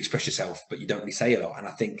pitch, you express yourself, but you don't really say a lot. And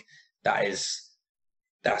I think that's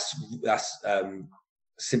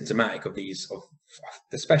symptomatic of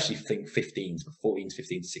especially think 15s, 14s,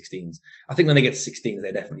 15s, 16s. I think when they get to 16s,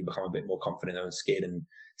 they definitely become a bit more confident in their own skin and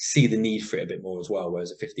see the need for it a bit more as well.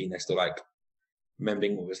 Whereas at 15, they're still like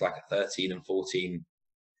remembering what was like a 13 and 14,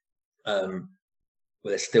 where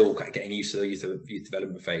they're still getting used to the youth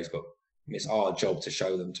development phase. But it's our job to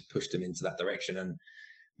show them, to push them into that direction. And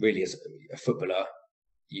really, as a footballer,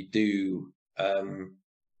 you do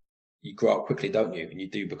you grow up quickly, don't you? And you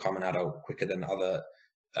do become an adult quicker than other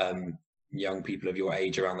young people of your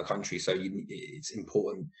age around the country. So it's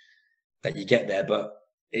important that you get there, but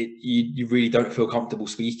you really don't feel comfortable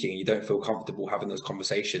speaking. You don't feel comfortable having those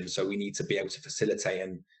conversations. So we need to be able to facilitate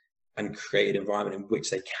and create an environment in which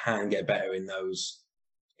they can get better in those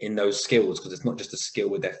skills, because it's not just a skill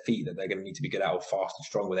with their feet that they're going to need to be good at, or fast and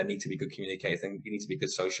strong, where they need to be good communicators, and you need to be good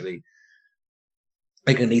socially.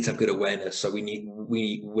 They're going to need to have good awareness. So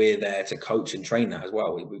we're there to coach and train that as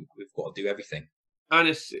well. We've got to do everything. And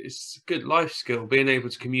it's a good life skill, being able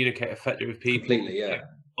to communicate effectively with people. Completely, yeah.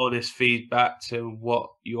 Honest feedback to what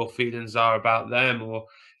your feelings are about them, or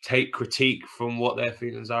take critique from what their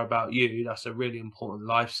feelings are about you. That's a really important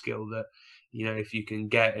life skill that, you know, if you can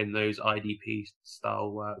get in those IDP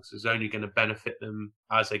style works, is only going to benefit them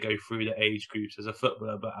as they go through the age groups as a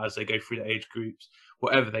footballer, but as they go through the age groups,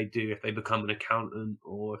 whatever they do, if they become an accountant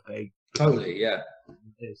or if they totally, yeah,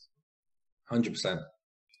 is 100%.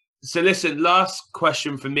 So listen, last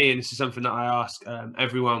question for me, and this is something that I ask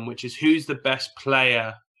everyone, which is who's the best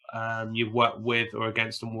player you've worked with or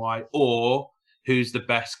against and why, or who's the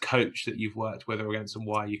best coach that you've worked with or against and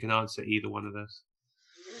why? You can answer either one of those.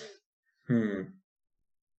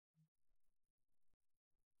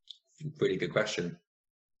 Really good question.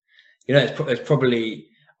 You know, it's probably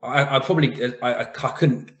I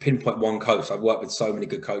couldn't pinpoint one coach. I've worked with so many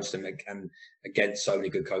good coaches and against so many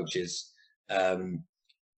good coaches.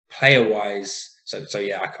 Player wise, so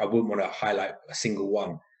yeah, I wouldn't want to highlight a single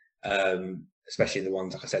one, especially the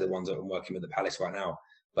ones, like I said, the ones that I'm working with at Palace right now.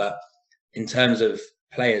 But in terms of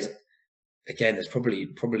players, again, there's probably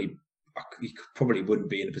you probably wouldn't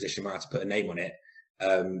be in a position where I have to put a name on it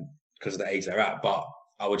because of the age they're at. But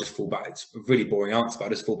I would just fall back. It's a really boring answer, but I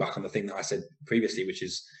just fall back on the thing that I said previously, which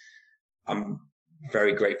is I'm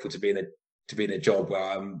very grateful to be in a job where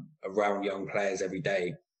I'm around young players every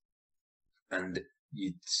day, and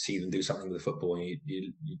you see them do something with the football, and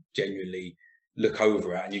you genuinely look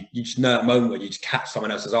over it, and you just know that moment where you just catch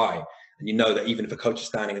someone else's eye, and you know that even if a coach is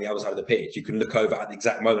standing on the other side of the pitch, you can look over at the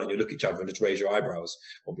exact moment and you look at each other and just raise your eyebrows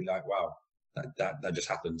or be like, wow, that just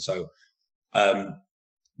happened. So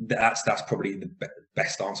that's probably the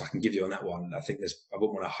best answer I can give you on that one. I think I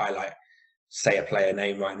wouldn't want to say a player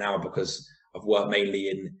name right now because I've worked mainly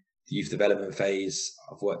in the youth development phase.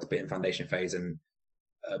 I've worked a bit in foundation phase and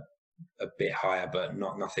a bit higher, but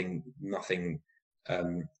nothing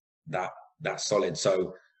that solid.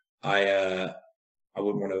 So I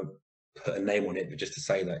wouldn't want to put a name on it, but just to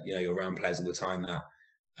say that, you know, you're around players all the time that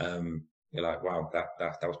you're like, wow,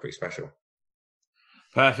 that was pretty special.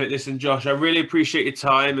 Perfect. Listen, Josh, I really appreciate your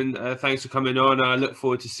time and thanks for coming on. I look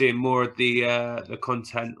forward to seeing more of the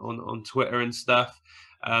content on Twitter and stuff,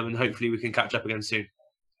 and hopefully we can catch up again soon.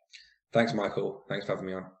 Thanks, Michael. Thanks for having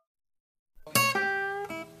me on.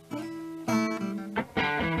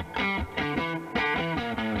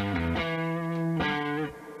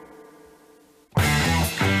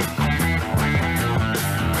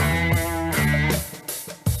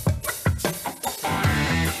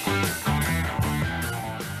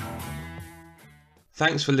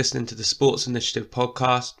 Thanks for listening to the Sports Initiative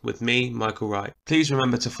podcast with me, Michael Wright. Please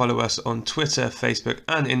remember to follow us on Twitter, Facebook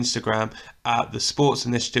and Instagram at the Sports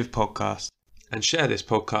Initiative Podcast, and share this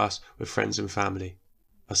podcast with friends and family.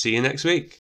 I'll see you next week.